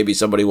road, maybe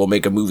somebody will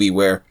make a movie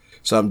where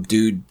some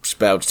dude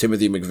spouts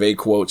Timothy McVeigh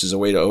quotes as a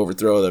way to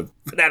overthrow the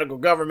fanatical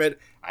government,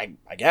 I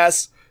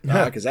guess,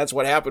 because that's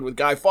what happened with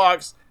Guy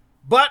Fawkes.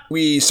 But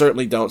we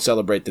certainly don't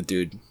celebrate the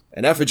dude.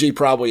 An effigy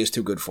probably is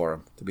too good for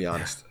him, to be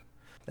honest.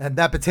 And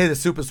that potato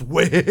soup is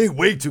way,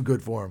 way too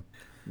good for him.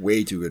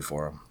 Way too good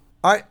for him.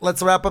 All right,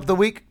 let's wrap up the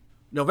week.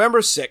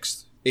 November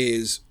 6th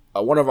is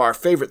one of our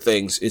favorite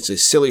things. It's a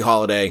silly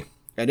holiday,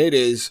 and it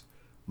is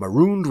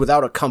Marooned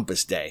Without a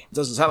Compass Day. It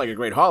doesn't sound like a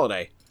great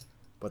holiday,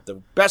 but the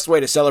best way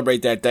to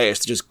celebrate that day is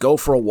to just go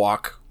for a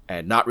walk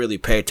and not really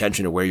pay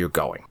attention to where you're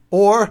going.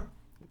 Or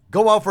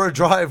go out for a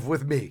drive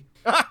with me.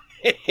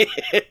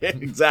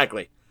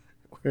 Exactly.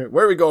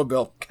 Where are we going,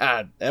 Bill?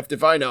 God,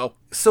 if I know.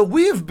 So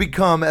we have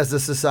become, as a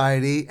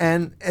society,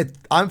 and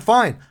I'm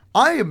fine.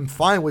 I am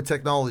fine with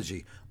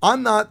technology.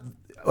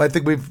 I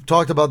think we've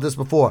talked about this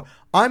before.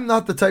 I'm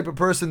not the type of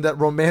person that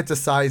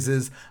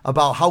romanticizes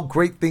about how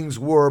great things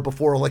were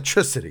before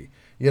electricity,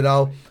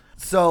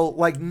 So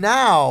like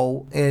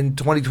now in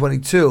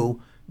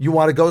 2022, you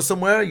want to go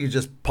somewhere, you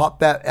just pop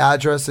that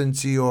address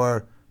into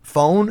your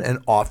phone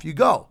and off you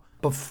go.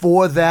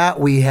 Before that,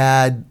 we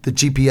had the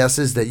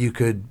GPSs that you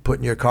could put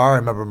in your car. I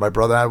remember my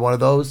brother had one of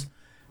those.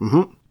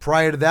 Mm-hmm.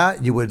 Prior to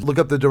that, you would look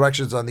up the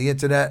directions on the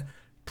internet,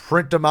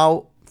 print them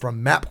out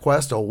from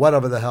MapQuest or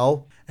whatever the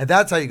hell, and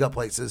that's how you got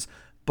places.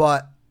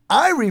 But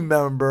I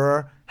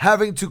remember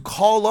having to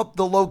call up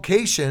the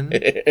location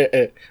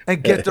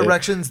and get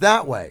directions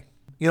that way.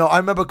 I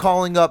remember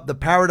calling up the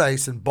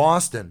Paradise in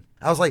Boston.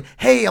 I was like,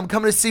 hey, I'm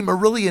coming to see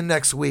Marillion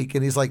next week.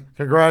 And he's like,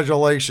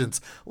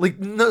 congratulations. Like,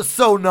 no,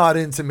 so not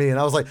into me. And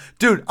I was like,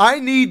 dude, I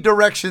need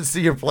directions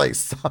to your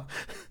place.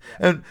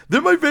 And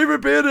they're my favorite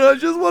band, and I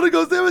just want to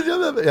go see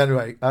them.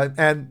 Anyway,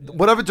 and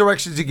whatever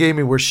directions you gave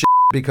me were shit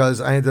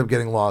because I ended up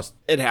getting lost.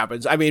 It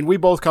happens. I mean, we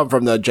both come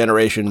from the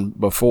generation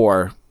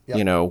before,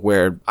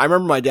 where I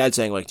remember my dad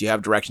saying, like, do you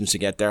have directions to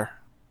get there?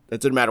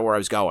 It didn't matter where I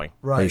was going.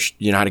 Right.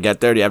 You know how to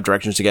get there? Do you have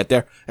directions to get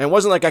there? And it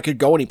wasn't like I could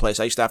go anyplace.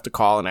 I used to have to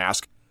call and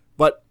ask.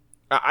 But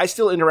I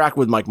still interact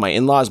with my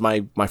in-laws.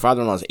 My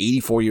father-in-law is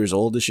 84 years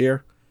old this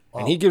year.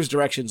 And he gives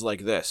directions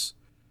like this.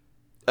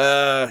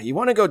 You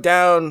want to go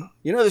down,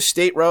 the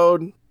state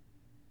road?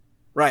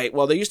 Right.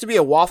 Well, there used to be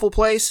a waffle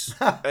place.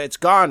 It's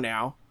gone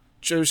now.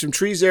 There's some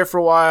trees there for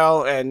a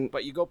while,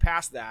 but you go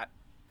past that.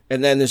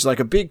 And then there's like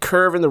a big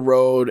curve in the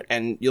road,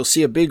 and you'll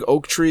see a big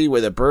oak tree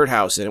with a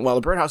birdhouse in it. Well,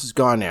 the birdhouse is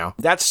gone now.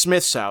 That's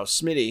Smith's house,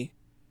 Smitty.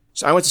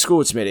 So I went to school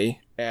with Smitty,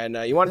 and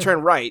you want to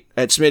turn right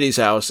at Smitty's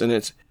house,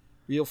 and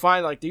you'll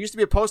find like there used to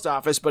be a post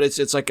office, but it's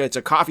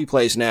a coffee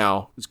place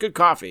now. It's good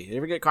coffee. You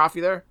ever get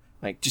coffee there?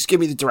 Like, just give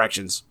me the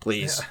directions,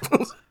 please.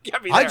 Yeah.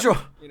 Get me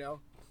there.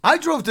 I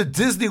drove to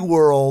Disney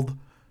World,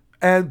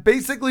 and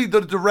basically the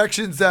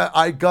directions that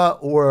I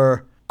got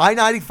were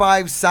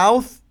I-95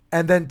 south,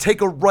 and then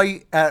take a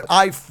right at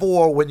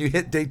I-4 when you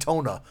hit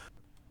Daytona.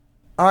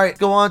 All right,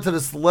 go on to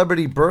the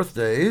celebrity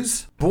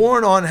birthdays.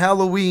 Born on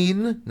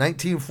Halloween,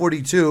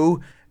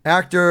 1942,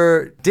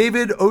 actor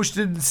David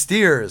Ocean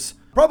Steers.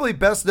 Probably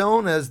best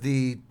known as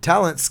the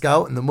talent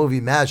scout in the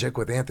movie Magic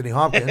with Anthony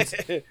Hopkins.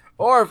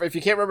 Or, if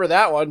you can't remember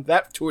that one,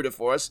 that tour de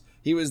force,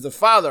 he was the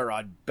father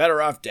on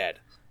Better Off Dead.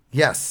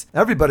 Yes,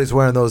 everybody's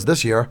wearing those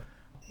this year.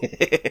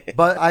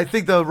 But I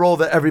think the role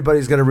that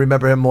everybody's going to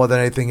remember him more than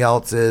anything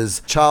else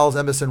is Charles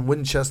Emerson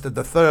Winchester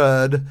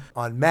III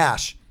on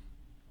MASH.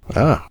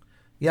 Ah.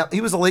 Yeah,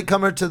 he was a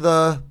latecomer to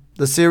the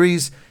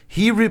series.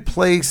 He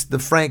replaced the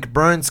Frank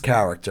Burns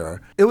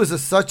character. It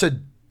was such a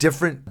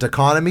different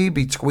dichotomy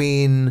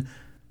between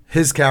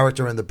his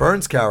character and the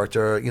Burns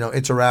character,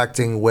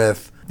 interacting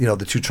with,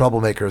 the two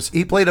troublemakers.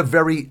 He played a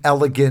very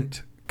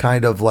elegant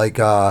kind of like,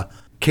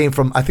 came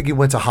from, I think he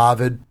went to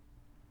Harvard.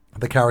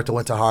 The character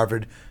went to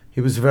Harvard.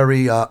 He was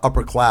very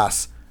upper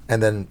class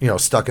and then,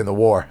 stuck in the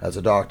war as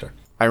a doctor.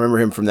 I remember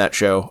him from that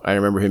show. I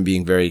remember him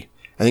being very,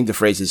 I think the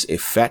phrase is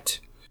effete,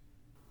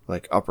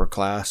 like upper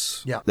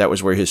class. Yeah. That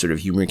was where his sort of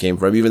humor came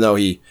from, even though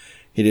he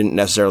didn't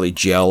necessarily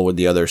gel with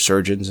the other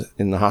surgeons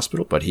in the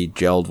hospital, but he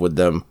gelled with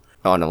them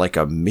on like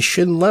a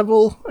mission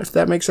level, if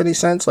that makes any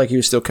sense. Like he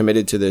was still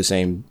committed to the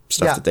same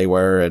stuff that they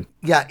were. And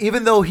yeah,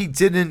 even though he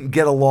didn't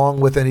get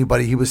along with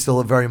anybody, he was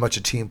still very much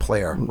a team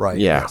player, right?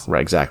 Yeah, yes.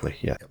 Right, exactly.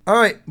 Yeah. All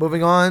right,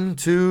 moving on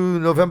to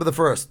November the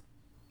 1st.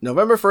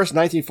 November 1st,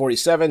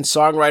 1947,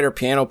 songwriter,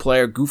 piano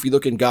player,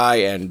 goofy-looking guy,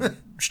 and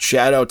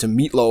shout out to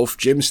Meatloaf,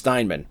 Jim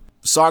Steinman.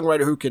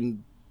 Songwriter who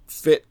can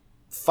fit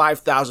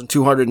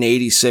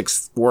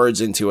 5,286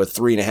 words into a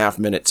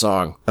 3.5-minute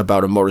song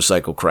about a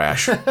motorcycle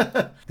crash.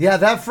 Yeah,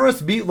 that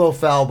first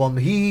Meatloaf album,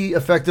 he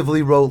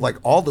effectively wrote like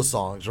all the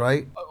songs,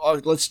 right?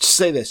 Let's just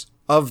say this.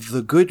 Of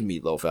the good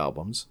Meatloaf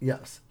albums,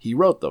 yes, he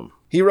wrote them.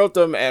 He wrote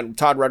them and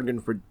Todd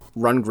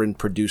Rundgren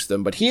produced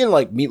them, but he and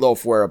like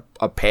Meatloaf were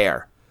a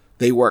pair.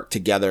 They worked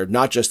together,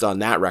 not just on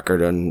that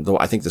record, and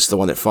I think this is the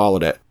one that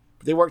followed it.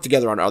 But they worked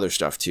together on other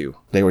stuff too.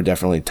 They were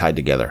definitely tied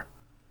together.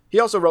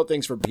 He also wrote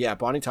things for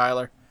Bonnie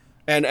Tyler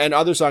and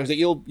other songs that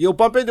you'll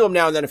bump into him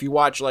now and then if you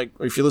watch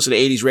if you listen to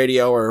 80s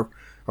radio or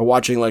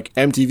watching like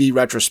MTV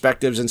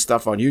retrospectives and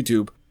stuff on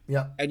YouTube.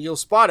 Yeah, and you'll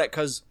spot it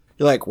because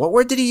you're like, what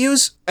word did he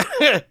use?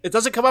 It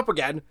doesn't come up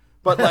again.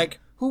 But like,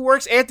 who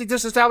works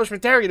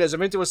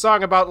anti-disestablishmentarianism into a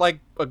song about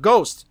like a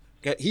ghost?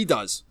 He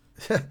does.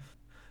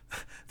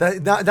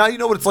 Now you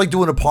know what it's like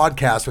doing a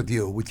podcast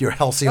with your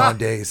halcyon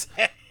days.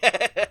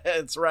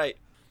 That's right.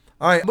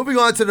 All right, moving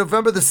on to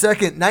November the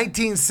 2nd,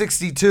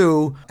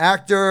 1962.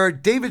 Actor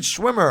David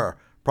Schwimmer,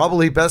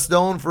 probably best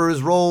known for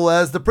his role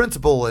as the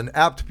principal in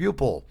Apt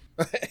Pupil.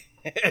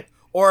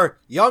 Or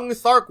young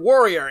Thark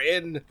Warrior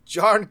in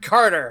John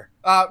Carter.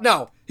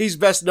 No, he's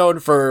best known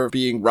for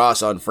being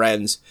Ross on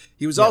Friends.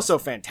 He was also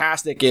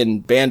fantastic in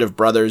Band of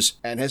Brothers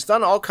and has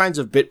done all kinds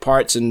of bit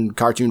parts and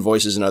cartoon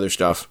voices and other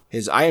stuff.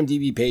 His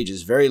IMDb page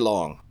is very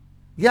long.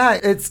 Yeah,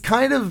 it's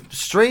kind of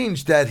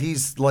strange that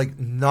he's like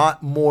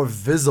not more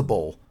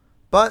visible.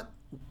 But,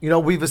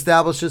 we've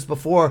established this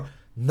before.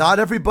 Not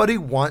everybody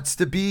wants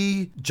to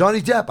be Johnny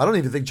Depp. I don't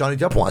even think Johnny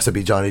Depp wants to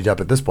be Johnny Depp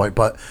at this point,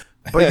 but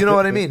you know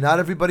what I mean? Not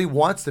everybody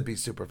wants to be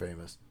super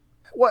famous.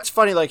 What's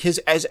funny, like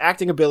his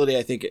acting ability,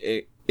 I think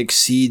it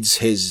exceeds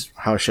his,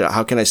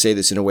 how can I say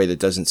this in a way that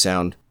doesn't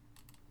sound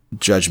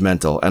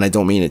judgmental? And I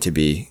don't mean it to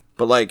be,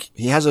 but like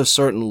he has a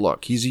certain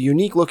look. He's a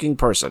unique looking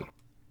person.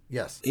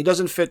 Yes. He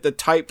doesn't fit the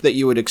type that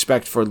you would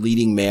expect for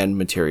leading man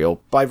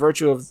material by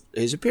virtue of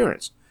his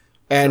appearance.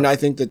 And I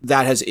think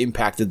that has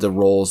impacted the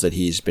roles that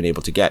he's been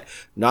able to get.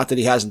 Not that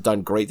he hasn't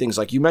done great things.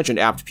 Like you mentioned,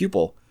 Apt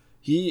Pupil.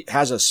 He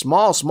has a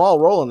small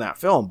role in that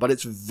film, but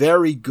it's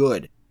very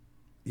good.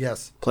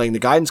 Yes. Playing the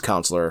guidance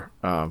counselor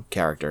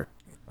character.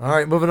 All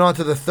right, moving on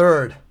to the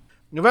 3rd.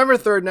 November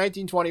 3rd,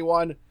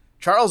 1921,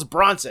 Charles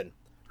Bronson,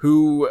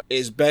 who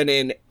has been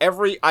in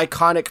every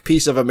iconic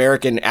piece of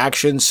American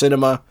action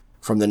cinema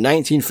from the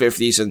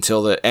 1950s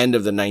until the end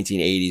of the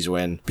 1980s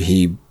when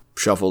he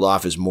shuffled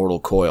off his mortal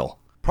coil.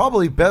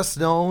 Probably best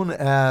known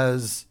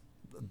as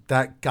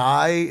that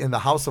guy in the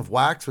House of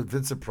Wax with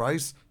Vincent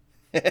Price.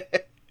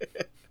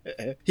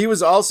 He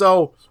was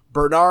also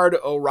Bernard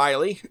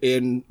O'Reilly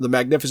in The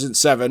Magnificent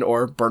Seven,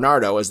 or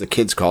Bernardo as the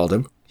kids called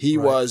him. He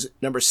was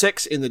number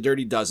 6 in The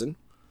Dirty Dozen.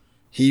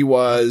 He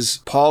was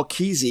Paul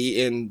Kesey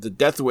in the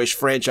Death Wish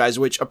franchise,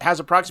 which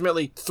has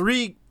approximately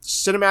 3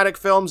 cinematic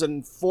films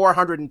and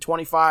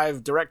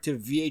 425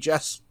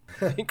 direct-to-VHS,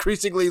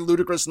 increasingly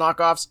ludicrous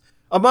knockoffs.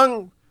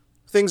 Among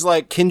things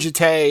like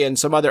Kinjite and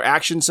some other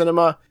action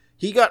cinema,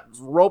 he got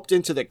roped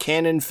into the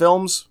Cannon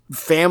Films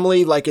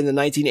family like in the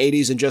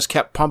 1980s and just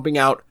kept pumping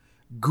out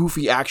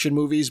goofy action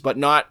movies, but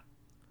not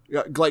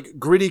like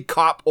gritty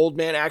cop old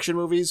man action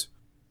movies.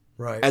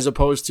 Right. As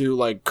opposed to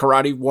like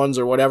karate ones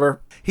or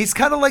whatever. He's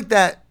kind of like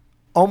that,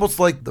 almost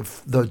like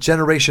the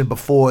generation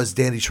before is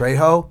Danny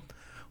Trejo,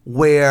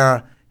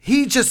 where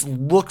he just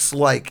looks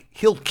like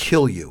he'll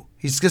kill you.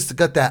 He's just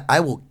got that I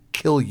will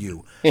kill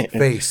you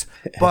face.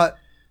 But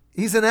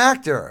he's an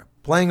actor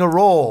playing a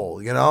role,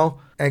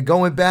 and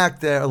going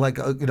back there, like,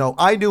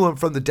 I knew him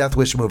from the Death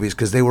Wish movies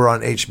because they were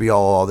on HBO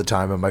all the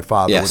time, and my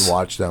father would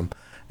watch them,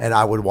 and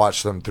I would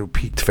watch them through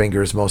peaked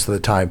fingers most of the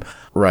time.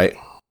 Right.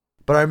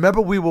 But I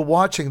remember we were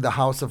watching The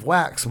House of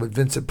Wax with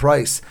Vincent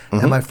Price,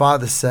 and my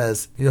father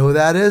says, "You know who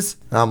that is?"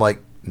 And I'm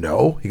like,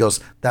 "No." He goes,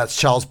 "That's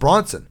Charles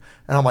Bronson."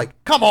 And I'm like,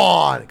 "Come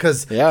on,"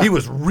 because he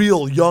was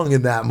real young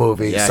in that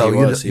movie. Yeah, so he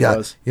was.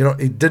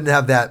 he didn't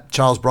have that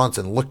Charles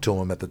Bronson look to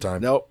him at the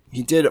time. Nope.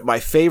 He did my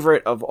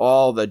favorite of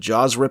all the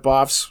Jaws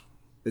ripoffs.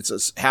 It's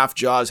a half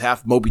Jaws,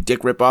 half Moby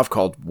Dick ripoff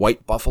called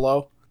White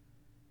Buffalo,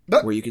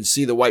 where you can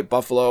see the white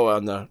buffalo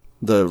on the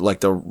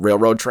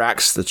railroad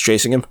tracks that's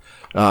chasing him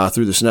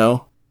through the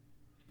snow.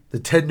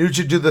 Did Ted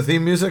Nugent do the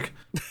theme music?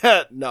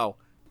 No.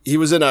 He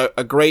was in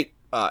a great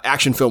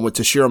action film with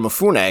Toshiro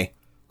Mifune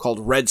called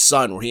Red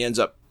Sun, where he ends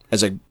up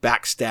as a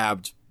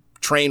backstabbed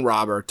train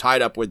robber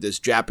tied up with this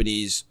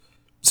Japanese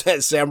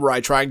samurai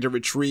trying to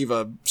retrieve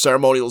a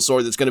ceremonial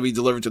sword that's going to be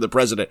delivered to the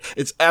president.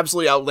 It's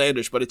absolutely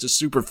outlandish, but it's a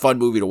super fun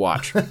movie to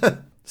watch.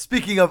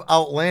 Speaking of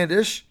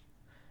outlandish,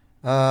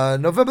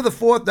 November the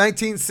 4th,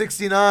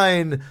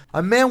 1969,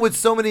 a man with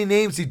so many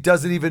names he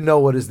doesn't even know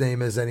what his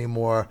name is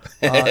anymore.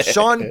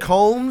 Sean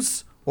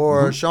Combs,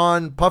 or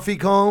Sean Puffy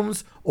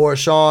Combs, or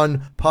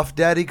Sean Puff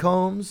Daddy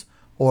Combs,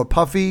 or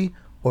Puffy,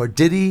 or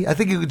Diddy. I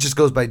think he just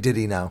goes by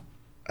Diddy now.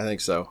 I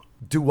think so.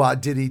 Do-wah,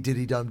 Diddy,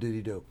 Diddy Dum,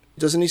 Diddy Do.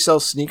 Doesn't he sell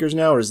sneakers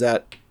now, or is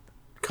that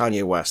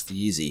Kanye West, the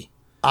Yeezy?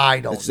 I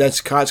don't know.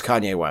 That's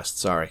Kanye West,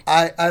 sorry.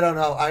 I don't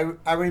know.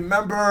 I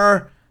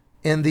remember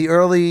in the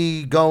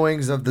early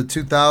goings of the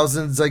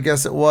 2000s, I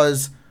guess it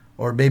was,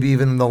 or maybe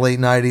even in the late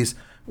 90s,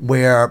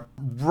 where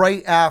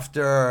right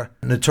after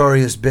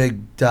Notorious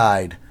Big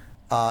died,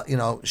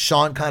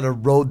 Sean kind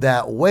of rode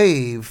that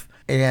wave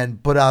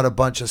and put out a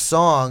bunch of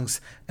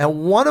songs.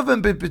 And one of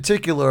them in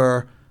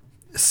particular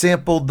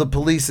sampled the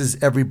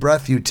Police's Every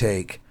Breath You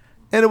Take.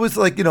 And it was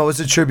like, it was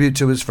a tribute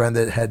to his friend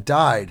that had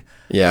died.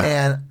 Yeah.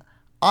 And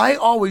I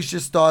always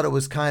just thought it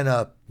was kind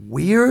of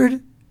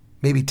weird,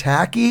 maybe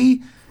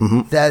tacky,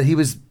 that he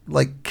was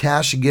like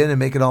cashing in and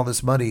making all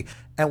this money.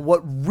 And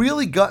what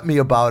really got me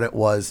about it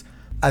was,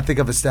 I think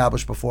I've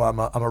established before, I'm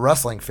a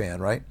wrestling fan,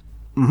 right?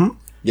 Mm-hmm.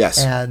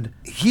 Yes. And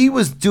he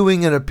was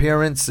doing an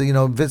appearance.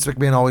 Vince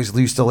McMahon always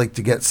used to like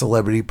to get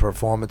celebrity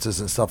performances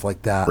and stuff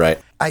like that. Right.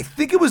 I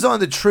think it was on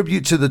the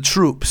tribute to the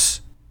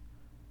troops,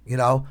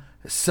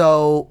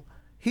 So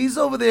he's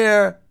over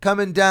there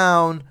coming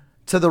down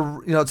to the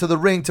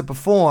ring to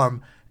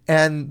perform,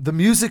 and the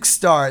music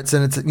starts,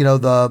 and it's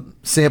the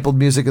sampled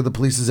music of the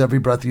Police's Every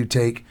Breath You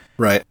Take.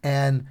 Right.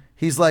 And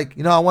he's like,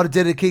 I want to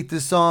dedicate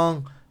this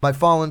song, my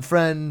fallen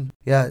friend,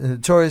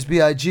 Notorious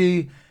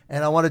B.I.G.,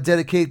 and I want to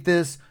dedicate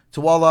this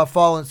to all our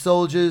fallen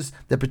soldiers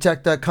that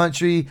protect our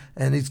country.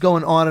 And he's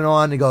going on and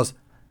on. And he goes,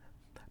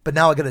 but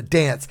now I got to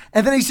dance.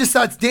 And then he just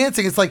starts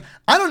dancing. It's like,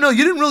 I don't know.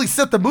 You didn't really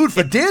set the mood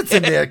for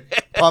dancing there,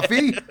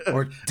 Puffy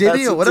or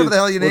Diddy or whatever the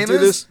hell your name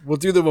is. We'll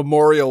do the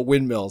memorial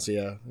windmills,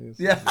 yeah.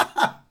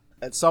 Yeah.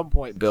 At some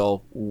point,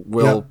 Bill,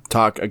 we'll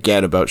talk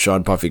again about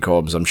Sean Puffy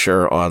Combs, I'm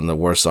sure, on the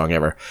worst song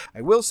ever.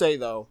 I will say,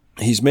 though,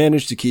 he's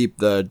managed to keep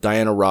the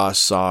Diana Ross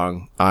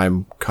song,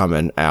 I'm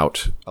Coming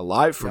Out,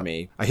 alive for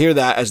me. I hear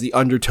that as the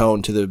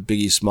undertone to the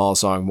Biggie Small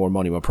song, More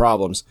Money, More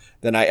Problems,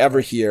 than I ever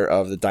hear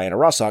of the Diana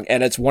Ross song.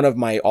 And it's one of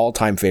my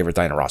all-time favorite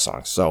Diana Ross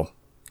songs. So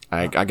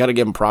I got to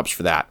give him props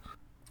for that.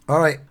 All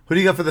right. Who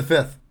do you got for the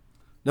 5th?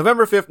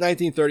 November 5th,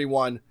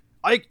 1931,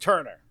 Ike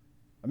Turner,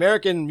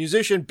 American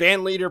musician,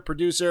 band leader,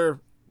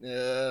 producer,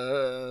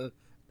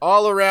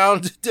 all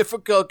around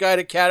difficult guy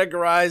to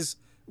categorize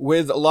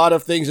with a lot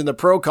of things in the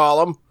pro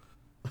column.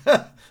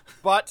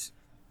 But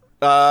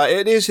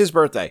it is his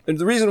birthday. And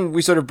the reason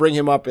we sort of bring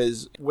him up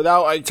is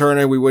without Ike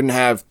Turner, we wouldn't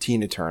have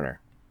Tina Turner.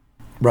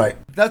 Right.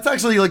 That's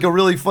actually like a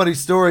really funny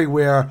story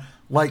where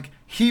like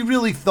he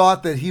really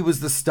thought that he was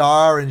the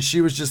star and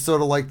she was just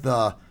sort of like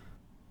the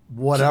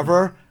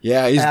whatever.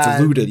 Yeah, he's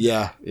deluded.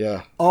 Yeah.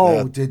 Oh,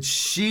 yeah. Did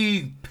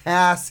she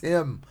pass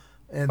him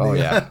in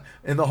the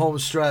in the home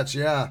stretch?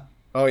 Yeah.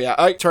 Oh yeah,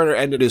 Ike Turner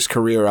ended his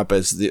career up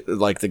as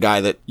the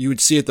guy that you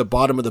would see at the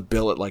bottom of the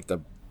bill at like the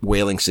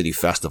Whaling City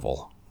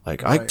Festival.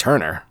 Like Ike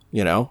Turner,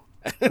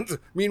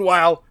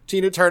 Meanwhile,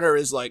 Tina Turner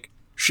is like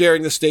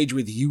sharing the stage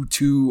with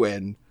U2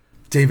 and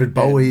David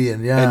Bowie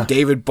and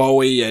David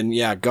Bowie and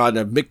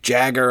Mick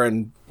Jagger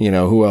and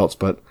who else,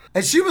 but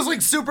and she was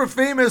like super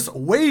famous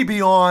way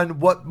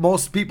beyond what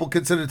most people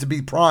consider to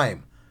be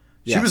prime.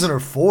 She was in her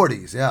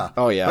 40s, yeah.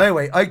 Oh yeah. But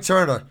anyway, Ike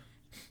Turner.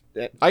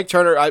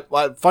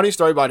 Funny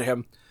story about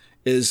him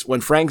is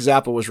when Frank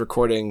Zappa was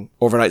recording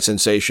Overnight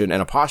Sensation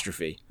and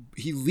Apostrophe,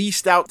 he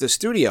leased out the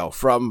studio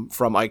from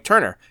Ike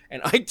Turner,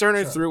 and Ike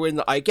Turner threw in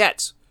the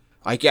Ikeettes.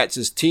 Ikeettes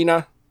is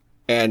Tina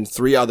and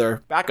 3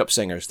 other backup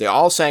singers. They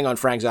all sang on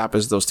Frank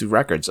Zappa's those 2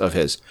 records of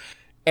his.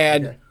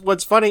 And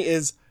what's funny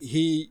is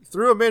he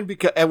threw them in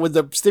and with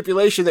the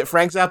stipulation that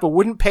Frank Zappa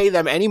wouldn't pay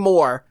them any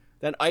more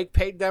than Ike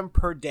paid them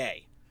per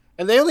day.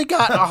 And they only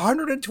got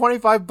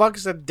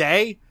 $125 a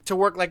day to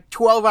work like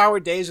 12-hour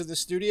days in the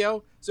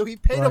studio. So he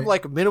paid them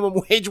like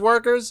minimum wage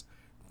workers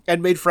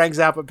and made Frank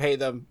Zappa pay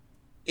them,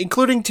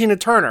 including Tina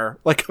Turner,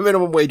 like a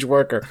minimum wage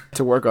worker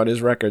to work on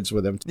his records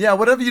with him. Yeah,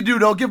 whatever you do,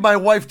 don't give my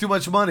wife too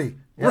much money.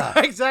 Yeah.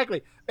 Right,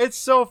 exactly. It's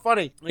so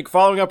funny. Like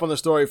following up on the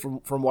story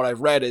from what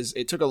I've read is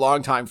it took a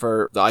long time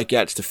for the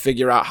Ikeettes to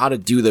figure out how to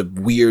do the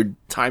weird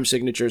time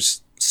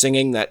signatures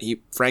singing that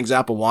Frank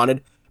Zappa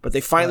wanted. But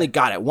they finally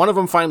got it. One of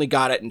them finally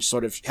got it and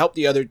sort of helped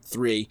the other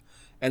 3.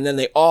 And then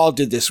they all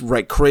did this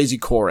crazy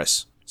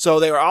chorus.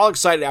 So they were all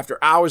excited after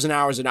hours and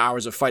hours and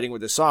hours of fighting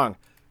with this song.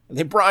 And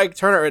they brought Ike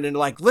Turner in and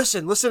like,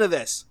 listen to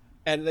this.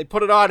 And they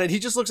put it on, and he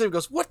just looks at him and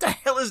goes, "What the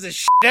hell is this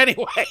shit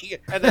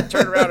anyway?" And then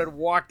turned around and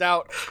walked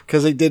out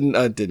because they didn't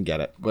get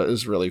it. But it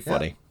was really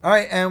funny. Yeah. All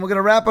right, and we're going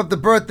to wrap up the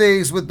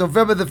birthdays with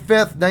November the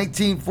 5th,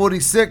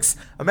 1946.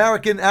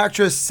 American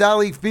actress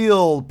Sally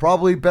Field,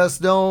 probably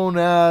best known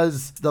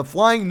as the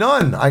Flying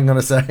Nun, I'm going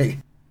to say.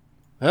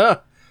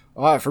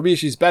 For me,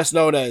 she's best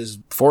known as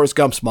Forrest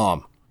Gump's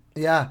mom.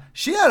 Yeah,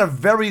 she had a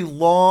very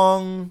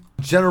long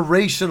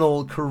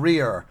generational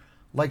career.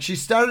 Like, she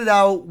started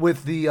out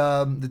with the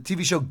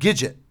TV show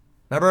Gidget.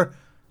 Remember?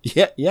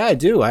 Yeah, I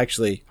do,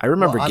 actually. I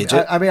remember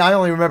Gidget. I mean, I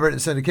only remember it in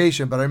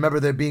syndication, but I remember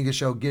there being a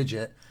show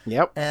Gidget.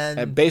 Yep.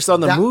 And based on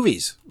the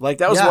movies. Like,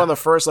 that was one of the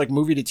first, like,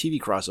 movie to TV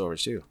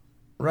crossovers, too.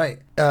 Right.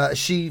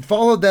 She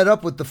followed that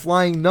up with The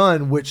Flying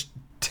Nun, which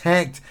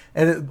tanked,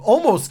 and it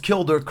almost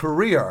killed her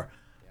career.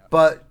 Yeah.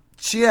 But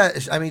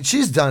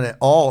she's done it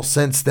all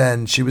since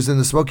then. She was in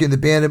the Smokey and the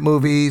Bandit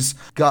movies,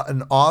 got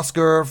an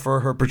Oscar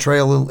for her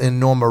portrayal in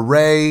Norma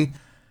Ray.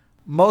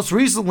 Most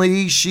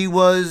recently, she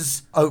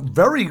was a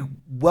very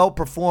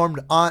well-performed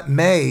Aunt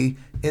May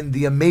in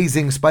the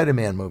Amazing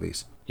Spider-Man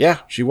movies. Yeah,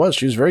 she was.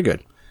 She was very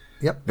good.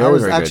 Yep. I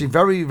was actually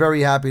very,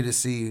 very happy to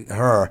see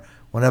her.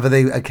 Whenever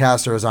they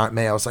cast her as Aunt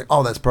May, I was like,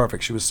 oh, that's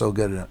perfect. She was so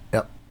good in it.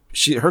 Yep.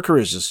 Her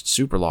career is just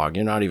super long.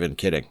 You're not even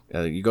kidding.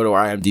 You go to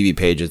our IMDb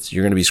page,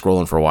 you're going to be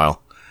scrolling for a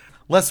while.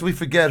 Lest we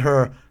forget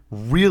her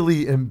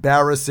really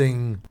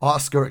embarrassing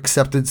Oscar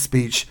acceptance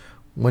speech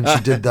when she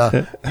did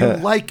the "You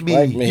like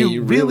me,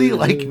 you really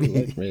like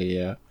me."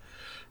 Yeah.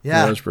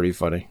 That was pretty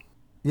funny.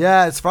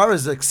 Yeah, as far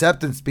as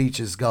acceptance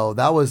speeches go,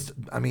 that was,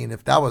 I mean,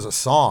 if that was a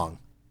song,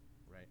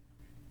 right?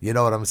 You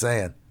know what I'm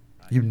saying?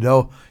 You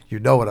know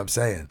what I'm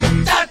saying.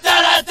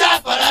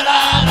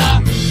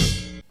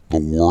 The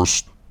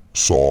worst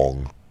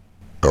song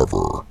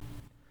ever.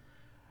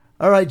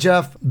 All right,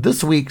 Jeff,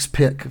 this week's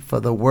pick for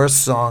the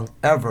worst song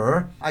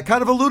ever. I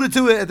kind of alluded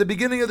to it at the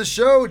beginning of the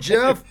show,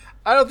 Jeff.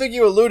 I don't think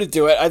you alluded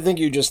to it. I think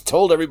you just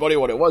told everybody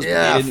what it was.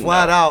 Yeah,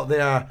 flat out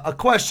there. A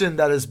question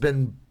that has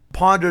been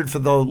pondered for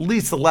at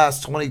least the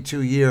last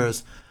 22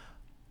 years.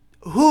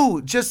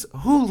 Who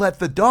let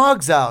the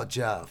dogs out,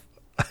 Jeff?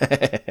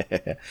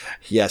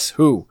 Yes,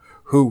 who?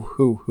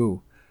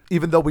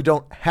 Even though we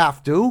don't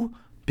have to,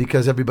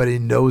 because everybody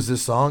knows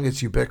this song,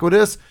 it's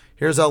ubiquitous.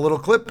 Here's our little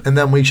clip, and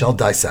then we shall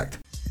dissect.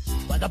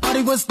 Well, the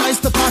party was nice,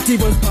 the party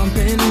was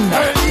pumping.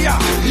 Hey,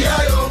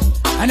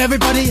 yeah. And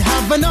everybody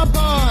having a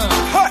ball.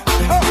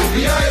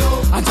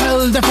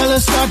 Until the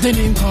fellas started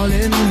in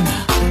calling.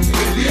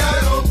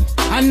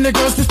 And the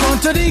girls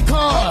respond to the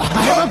call.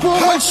 I hear a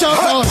boom and shout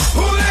out.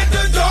 Who let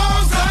the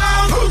dogs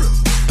out? Who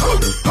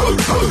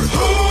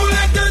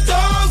let the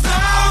dogs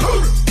out?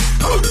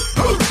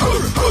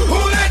 Who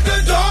let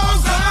the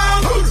dogs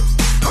out?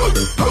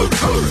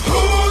 Who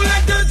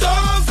let the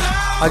dogs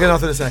out? I got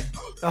nothing to say.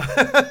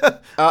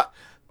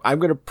 I'm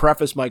going to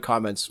preface my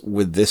comments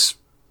with this,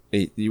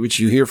 which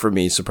you hear from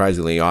me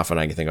surprisingly often,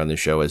 I think, on this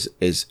show,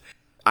 is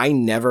I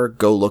never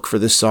go look for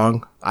this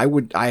song. I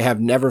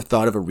have never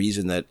thought of a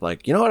reason that,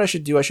 like, you know what I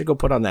should do? I should go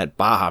put on that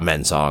Baha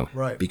Men song.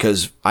 Right.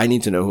 Because I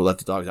need to know who let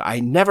the dogs out. I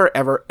never,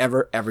 ever,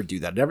 ever, ever do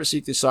that. I never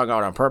seek this song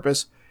out on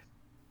purpose.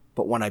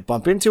 But when I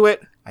bump into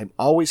it, I'm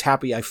always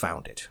happy I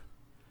found it.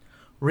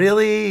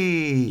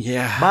 Really?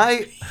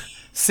 Yeah.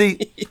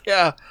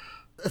 Yeah.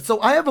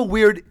 So I have a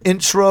weird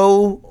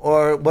intro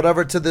or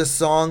whatever to this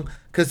song,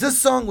 because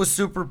this song was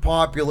super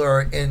popular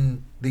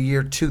in the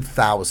year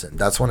 2000.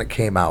 That's when it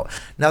came out.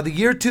 Now, the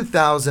year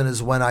 2000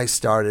 is when I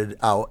started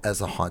out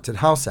as a haunted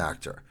house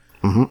actor.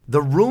 Mm-hmm.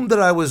 The room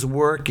that I was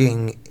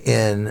working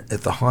in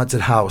at the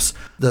haunted house,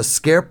 the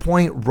scare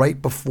point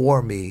right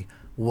before me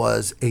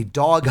was a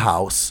dog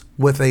house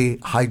with a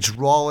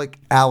hydraulic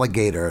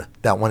alligator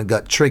that, when it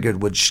got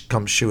triggered, would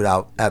come shoot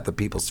out at the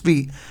people's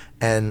feet,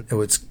 and it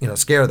would,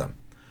 scare them.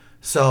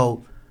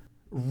 So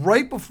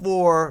right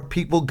before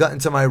people got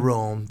into my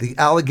room, the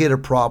alligator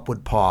prop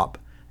would pop,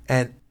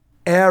 and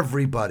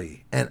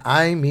everybody, and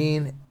I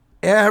mean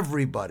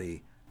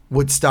everybody,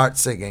 would start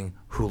singing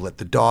 "Who Let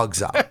the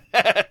Dogs Out."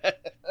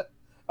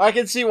 I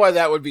can see why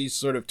that would be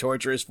sort of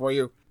torturous for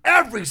you.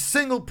 Every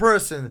single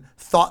person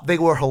thought they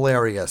were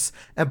hilarious.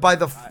 And by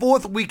the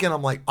fourth weekend,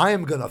 I'm like, I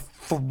am going to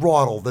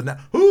throttle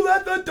 "Who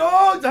Let the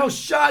Dogs Out?"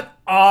 Shut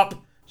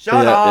up.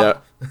 Shut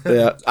up.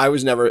 Yeah. I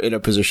was never in a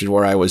position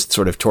where I was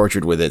sort of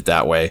tortured with it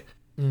that way.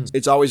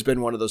 It's always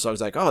been one of those songs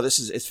like, oh,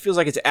 it feels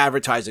like it's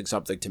advertising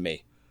something to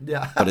me.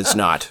 Yeah. But it's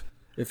not.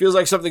 It feels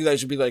like something that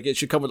should be like, it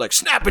should come with like,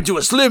 snap into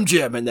a Slim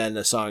Jim, and then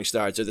the song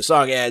starts, or the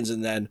song ends,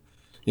 and then,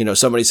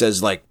 somebody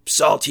says like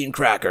saltine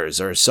crackers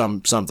or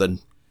something.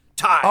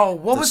 Time. Oh,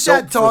 what was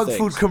that dog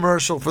food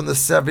commercial from the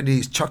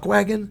 70s? Chuck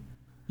Wagon?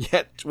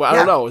 Yeah, well, I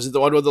don't know. Was it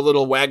the one with the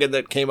little wagon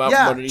that came up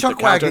underneath Chuck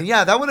the counter? Wagon.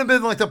 Yeah, that would have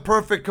been like the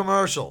perfect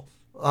commercial,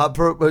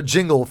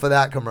 jingle for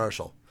that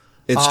commercial.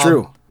 It's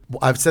true.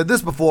 I've said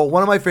this before.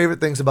 One of my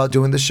favorite things about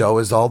doing the show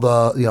is all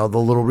the the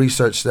little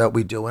research that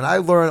we do, and I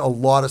learn a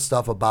lot of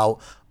stuff about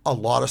a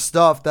lot of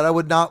stuff that I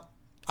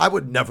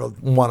would never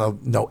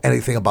want to know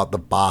anything about the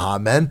Baha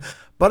Men,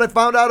 but I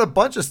found out a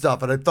bunch of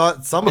stuff, and I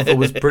thought some of it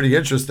was pretty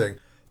interesting.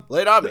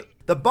 Lay it on me.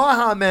 The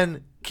Baha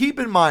Men, keep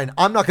in mind,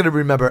 I'm not going to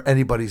remember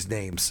anybody's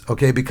names,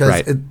 okay? Because,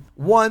 Right.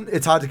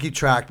 it's hard to keep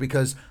track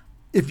because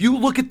if you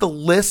look at the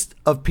list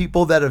of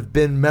people that have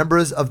been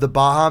members of the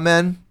Baha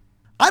Men,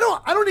 I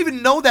don't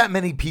even know that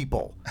many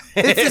people.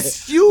 It's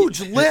this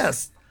huge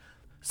list.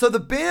 So the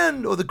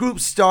band or the group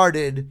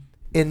started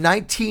in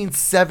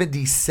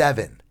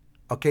 1977,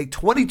 okay?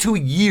 23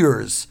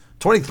 years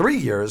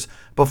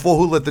before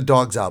Who Let the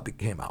Dogs Out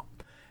came out.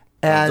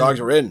 And Dogs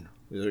were in.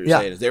 Is what you're Yeah.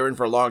 saying. They were in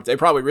for a long. They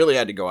probably really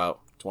had to go out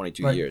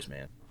 22 Right. years,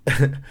 man.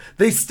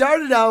 they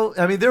started out,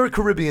 I mean, they're a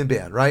Caribbean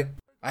band, right?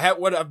 I had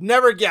what I've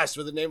never guessed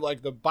with a name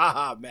like the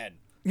Baha Men.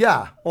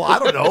 Yeah. Well, I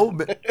don't know.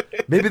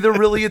 Maybe they're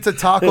really into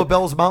Taco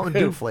Bell's Mountain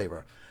Dew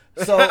flavor.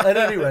 So, at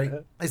any rate,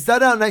 they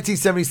started out in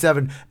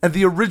 1977, and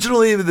the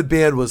original name of the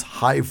band was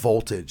High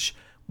Voltage,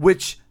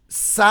 which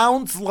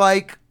sounds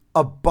like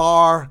a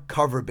bar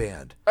cover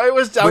band. I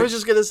was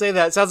just gonna say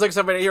that. It sounds like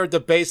somebody here at the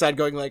Bayside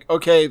going like,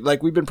 okay,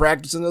 like we've been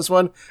practicing this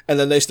one, and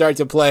then they start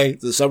to play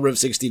the Summer of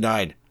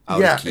 '69.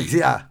 Yeah,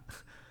 yeah.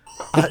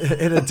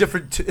 In a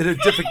different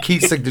key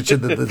signature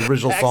than the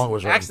original song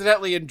was written.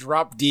 Accidentally in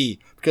drop D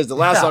because the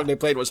last song they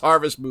played was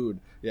Harvest Moon.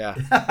 Yeah.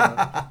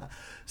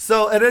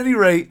 So at any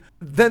rate,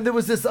 then there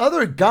was this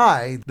other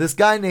guy,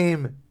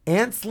 named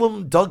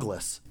Anselm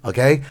Douglas,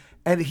 okay?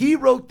 And he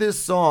wrote this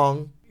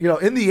song,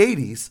 in the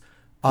 80s,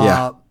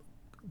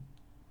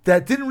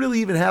 that didn't really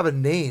even have a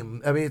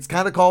name. I mean, it's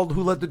kind of called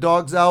Who Let the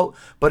Dogs Out,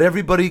 but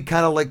everybody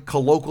kind of like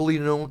colloquially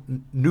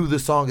knew the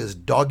song as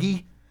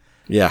Doggy.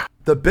 Yeah.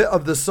 The bit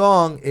of the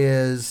song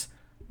is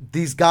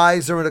these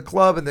guys are in a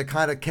club and they're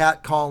kind of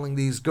catcalling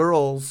these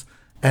girls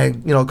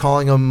and,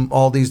 calling them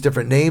all these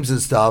different names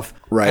and stuff.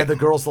 Right. And the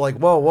girls are like,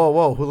 whoa, whoa,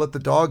 whoa, who let the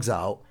dogs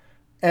out?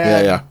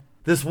 And Yeah.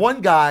 this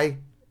one guy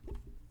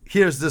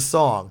hears this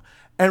song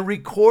and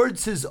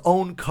records his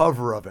own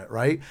cover of it,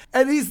 right?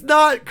 And he's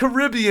not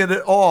Caribbean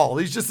at all.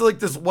 He's just like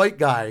this white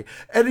guy.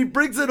 And he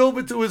brings it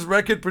over to his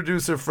record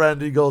producer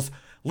friend. He goes,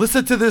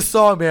 listen to this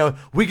song, man.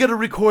 We got to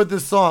record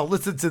this song.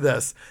 Listen to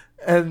this.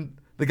 And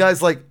the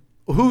guy's like,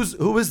 who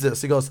is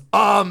this? He goes,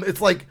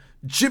 it's like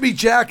Jimmy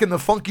Jack and the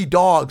Funky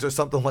Dogs or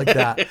something like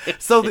that.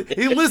 So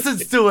he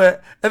listens to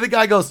it, and the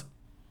guy goes,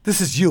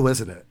 this is you,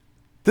 isn't it?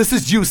 This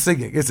is you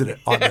singing, isn't it,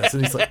 on this?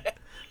 And he's like,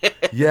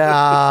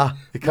 yeah,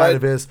 it kind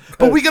of is.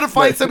 But we got to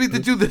find somebody to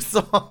do this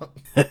song.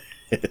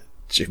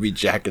 Jimmy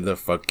Jack and the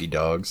Funky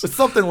Dogs. It's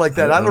something like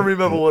that. I don't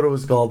remember what it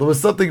was called. It was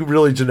something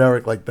really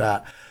generic like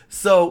that.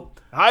 So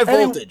High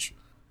Voltage.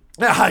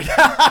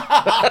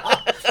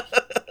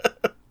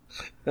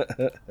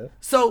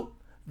 So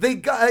they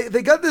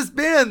got this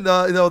band,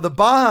 the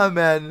Baha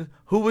Men,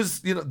 who was,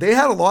 they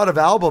had a lot of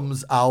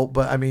albums out,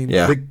 but I mean,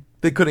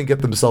 they couldn't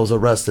get themselves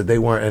arrested. They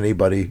weren't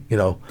anybody,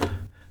 in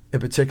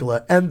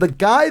particular. And the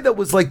guy that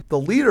was like the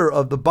leader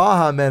of the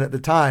Baha Men at the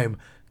time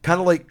kind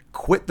of like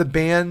quit the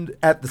band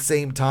at the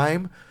same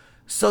time.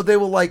 So they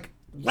were like,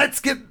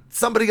 let's get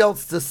somebody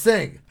else to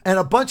sing. And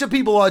a bunch of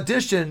people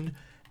auditioned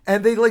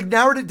and they like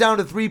narrowed it down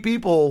to 3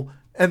 people.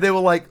 And they were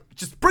like,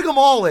 just bring them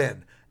all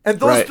in. And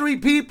those 3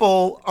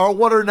 people are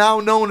what are now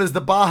known as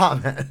the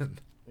Baha Men.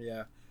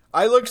 Yeah.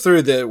 I looked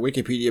through the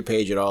Wikipedia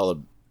page at all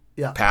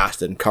the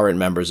past and current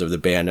members of the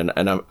band, and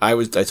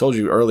I told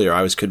you earlier,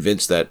 I was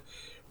convinced that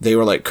they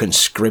were like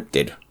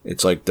conscripted.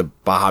 It's like the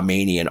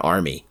Bahamanian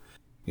army.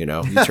 You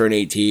turn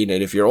 18,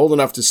 and if you're old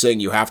enough to sing,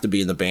 you have to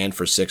be in the band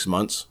for 6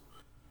 months.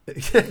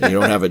 You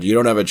don't have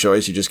a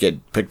choice. You just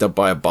get picked up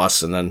by a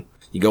bus, and then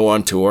you go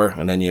on tour,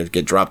 and then you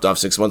get dropped off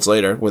 6 months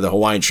later with a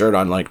Hawaiian shirt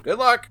on, like, good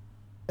luck.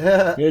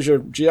 Here's your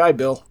GI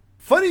Bill.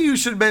 Funny you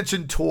should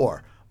mention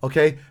tour,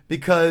 okay?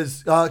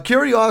 Because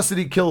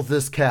curiosity kills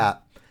this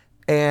cat.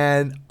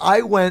 And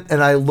I went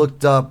and I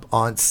looked up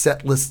on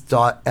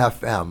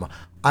setlist.fm.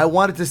 I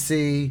wanted to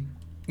see,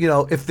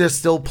 if they're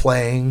still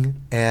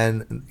playing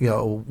and,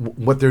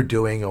 what they're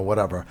doing or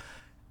whatever.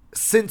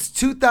 Since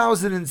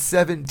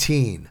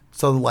 2017,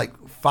 so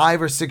like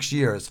 5 or 6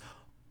 years,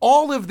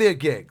 all of their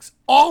gigs,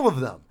 all of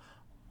them,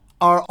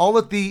 are all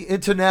at the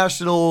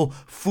International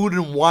Food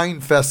and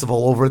Wine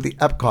Festival over at the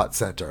Epcot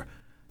Center.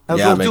 And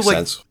yeah, makes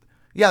sense.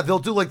 Yeah, they'll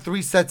do like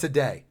 3 sets a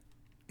day,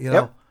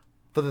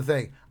 for the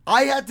thing.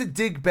 I had to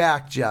dig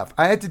back, Jeff.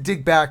 I had to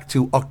dig back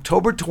to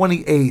October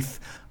 28th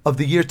of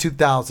the year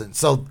 2000.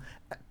 So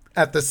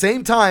at the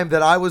same time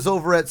that I was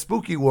over at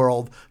Spooky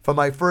World for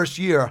my first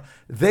year,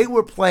 they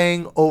were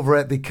playing over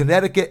at the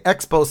Connecticut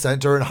Expo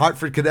Center in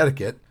Hartford,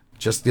 Connecticut,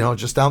 just down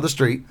the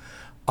street.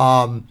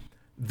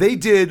 They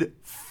did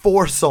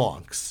 4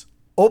 songs.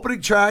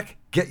 Opening track,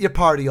 Get Your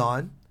Party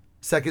On.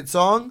 Second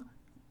song,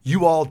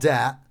 You All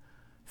Dat.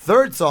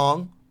 Third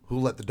song, Who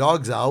Let the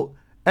Dogs Out.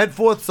 And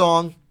fourth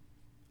song,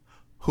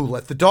 Who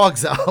Let the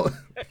Dogs Out.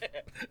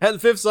 And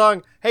the 5th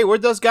song, hey,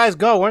 where'd those guys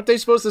go? Weren't they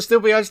supposed to still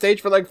be on stage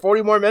for like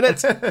 40 more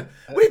minutes?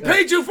 We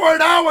paid you for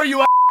an hour,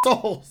 you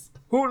assholes.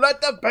 Who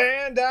let the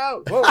band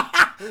out? Whoa.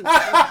 Who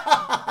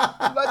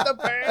let the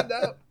band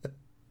out?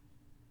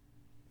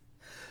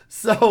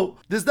 So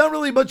there's not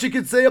really much you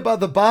can say about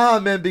the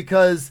Baha Men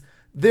because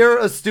they're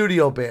a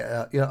studio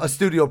band, a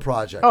studio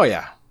project. Oh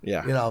yeah,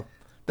 yeah.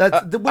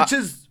 Which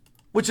is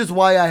which is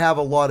why I have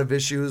a lot of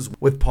issues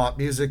with pop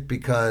music,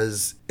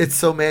 because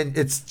it's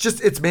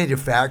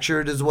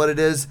manufactured is what it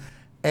is.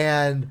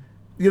 And,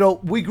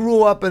 we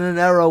grew up in an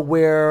era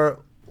where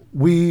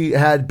we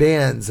had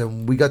bands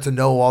and we got to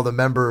know all the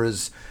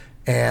members,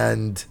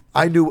 and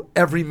I knew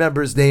every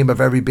member's name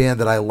of every band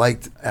that I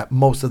liked at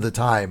most of the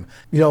time,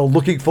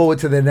 looking forward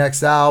to the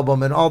next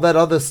album and all that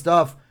other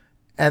stuff.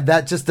 And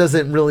that just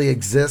doesn't really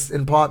exist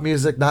in pop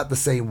music, not the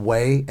same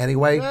way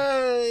anyway.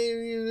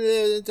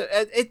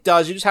 It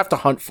does. You just have to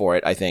hunt for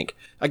it, I think.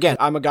 Again,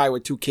 I'm a guy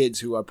with 2 kids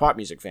who are pop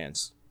music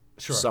fans.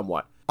 Sure.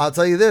 Somewhat. I'll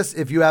tell you this,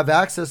 if you have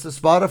access to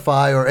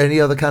Spotify or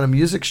any other kind of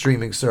music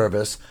streaming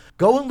service,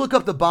 go and look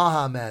up the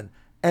Baha Men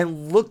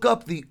and look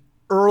up the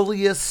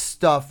earliest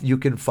stuff you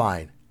can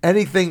find.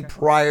 Anything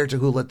prior to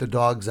Who Let the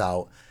Dogs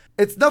Out.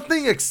 It's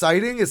nothing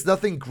exciting. It's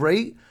nothing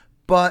great,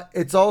 but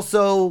it's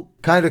also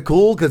kind of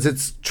cool because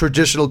it's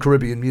traditional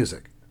Caribbean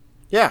music.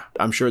 Yeah,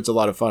 I'm sure it's a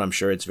lot of fun. I'm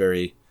sure it's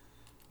very,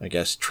 I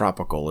guess,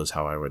 tropical is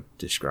how I would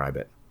describe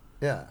it.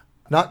 Yeah.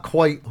 Not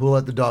quite Who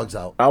Let the Dogs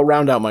Out. I'll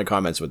round out my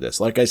comments with this.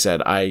 Like I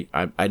said, I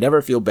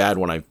never feel bad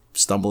when I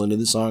stumble into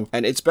the song.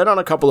 And it's been on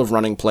a couple of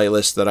running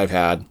playlists that I've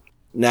had.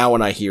 Now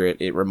when I hear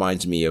it, it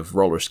reminds me of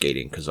roller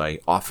skating, because I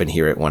often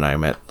hear it when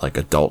I'm at like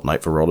adult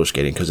night for roller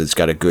skating, because it's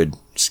got a good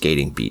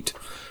skating beat.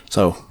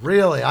 So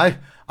really,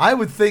 I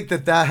would think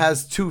that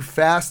has too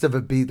fast of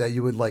a beat that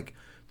you would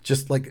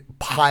just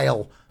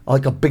pile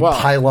like a big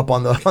pile up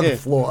on the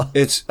floor.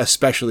 It's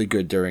especially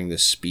good during the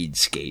speed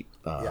skate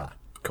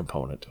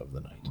component of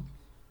the night.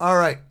 All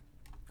right.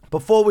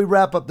 Before we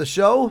wrap up the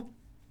show,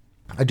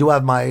 I do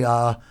have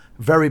my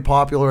very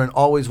popular and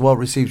always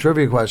well-received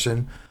trivia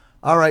question.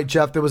 All right,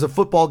 Jeff, there was a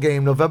football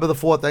game, November the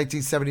 4th,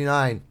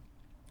 1979.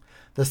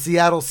 The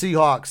Seattle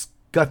Seahawks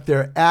got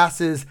their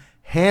asses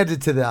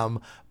handed to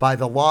them by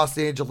the Los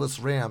Angeles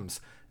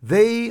Rams.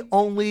 They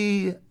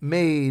only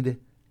made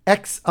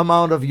X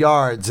amount of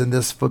yards in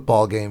this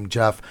football game,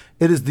 Jeff.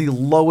 It is the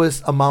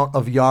lowest amount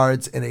of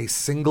yards in a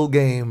single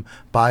game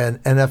by an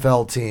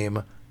NFL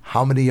team.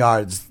 How many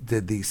yards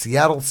did the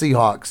Seattle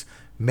Seahawks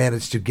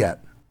manage to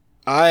get?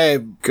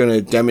 I'm going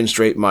to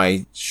demonstrate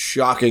my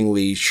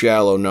shockingly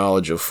shallow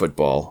knowledge of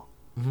football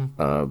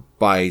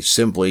by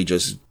simply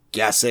just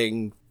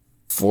guessing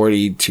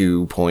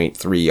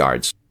 42.3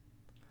 yards.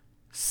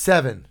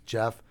 7,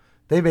 Jeff.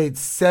 They made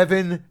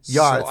 7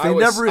 yards.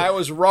 So I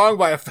was wrong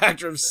by a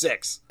factor of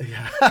 6.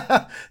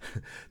 Yeah.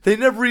 They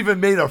never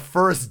even made a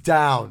first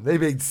down. They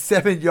made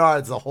 7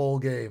 yards the whole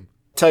game.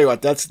 Tell you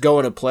what, that's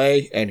going to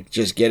play and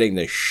just getting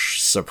the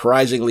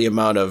surprisingly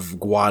amount of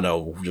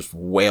guano just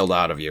wailed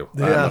out of you.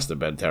 Yeah. That must have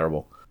been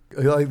terrible.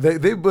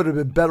 They would have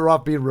been better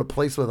off being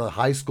replaced with a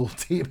high school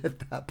team at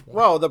that point.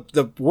 Well,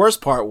 the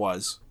worst part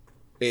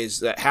is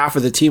that half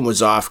of the team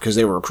was off because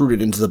they were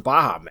recruited into the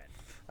Baha Men.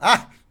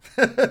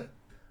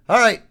 All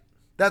right.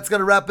 That's going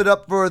to wrap it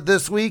up for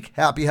this week.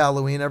 Happy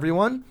Halloween,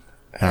 everyone.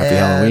 Happy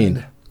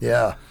Halloween.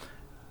 Yeah.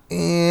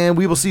 And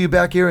we will see you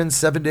back here in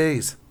 7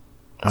 days.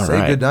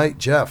 Say good night,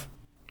 Jeff.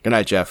 Good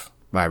night, Jeff.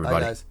 Bye,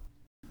 everybody. Bye, guys.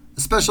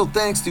 A special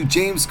thanks to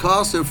James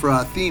Costa for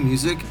our theme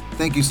music.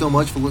 Thank you so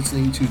much for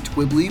listening to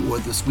Twibbly, or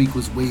This Week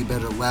Was Way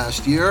Better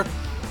Last Year.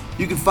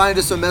 You can find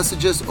us or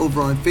message us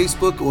over on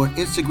Facebook or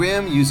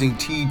Instagram using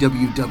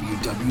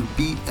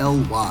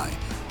TWWWBLY.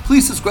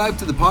 Please subscribe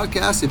to the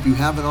podcast if you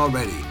haven't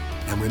already.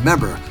 And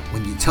remember,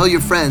 when you tell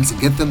your friends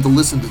and get them to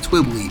listen to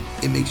Twibbly,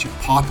 it makes you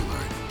popular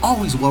and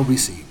always well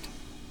received.